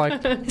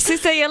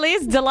Sister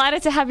Yeliz,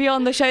 delighted to have you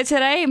on the show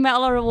today. May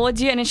Allah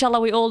reward you, and inshallah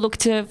we all look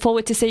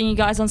forward to seeing you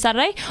guys on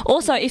Saturday.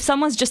 Also, if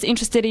someone's just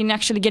interested in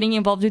actually getting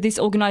involved with this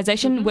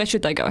organisation, where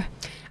should they go?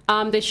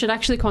 They should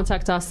actually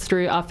contact us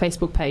through our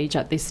Facebook page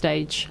at this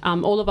stage.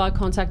 All of our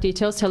contact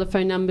details,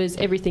 telephone numbers,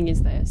 everything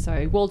is there.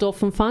 So World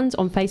Orphan Fund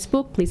on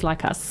Facebook, please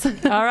like us.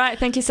 All right,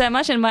 thank you so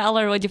much, and may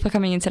Allah reward you for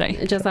coming in today.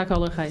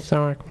 Jazakallah khair.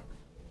 Assalamu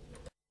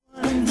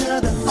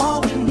alaikum.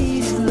 All we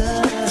need is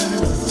love.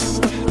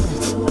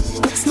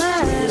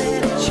 Smile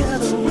at each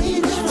other,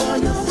 reach for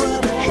your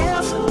brother,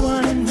 help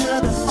one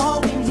another.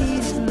 All we need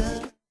is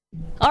love.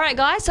 All right,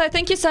 guys, so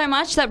thank you so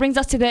much. That brings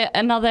us to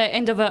another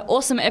end of an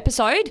awesome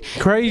episode.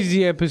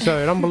 Crazy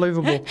episode,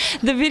 unbelievable.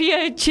 The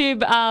video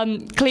tube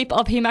clip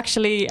of him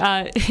actually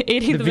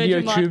eating the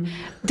Vegemite. Tube.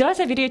 Did I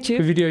say video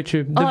tube? The video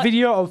tube. The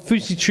video of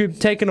FouseyTube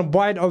taking a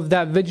bite of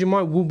that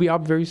Vegemite will be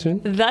up very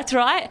soon. That's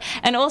right.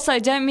 And also,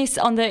 don't miss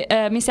out on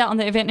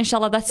the event,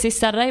 inshallah. That's this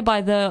Saturday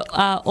by the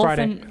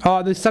Orphan...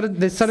 Friday. There's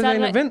Saturday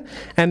an event,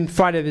 and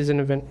Friday there's an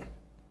event.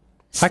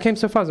 I came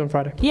so far on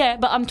Friday. Yeah,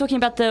 but I'm talking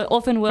about the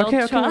Orphan World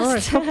Trust. All right,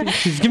 stop it.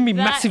 She's giving me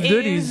massive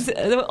dirties.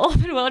 The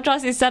Orphan World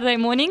Trust is Saturday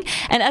morning.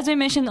 And as we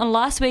mentioned on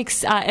last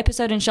week's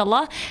episode,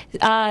 inshallah,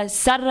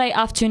 Saturday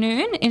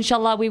afternoon,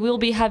 inshallah, we will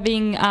be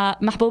having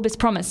Mahbooba's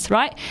Promise,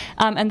 right?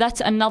 And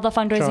that's another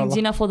fundraising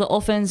dinner for the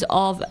orphans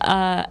of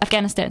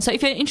Afghanistan. So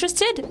if you're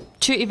interested,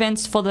 2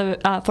 events for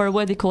a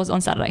worthy cause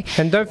on Saturday.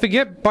 And don't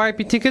forget, buy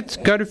your tickets,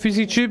 go to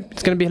FouseyTube.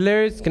 It's going to be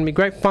hilarious. It's going to be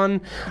great fun.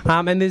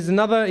 And there's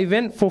another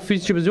event for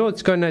FouseyTube as well.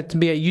 It's going to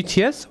be at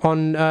UTS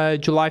on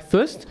July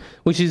 1st,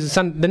 which is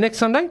the next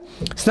Sunday.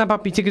 Snap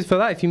up your tickets for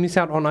that if you miss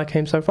out on I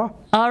Came So Far.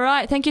 All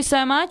right, thank you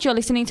so much. You're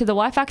listening to the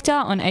Yfactor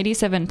on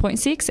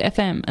 87.6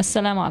 FM.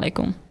 Assalamu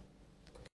alaikum.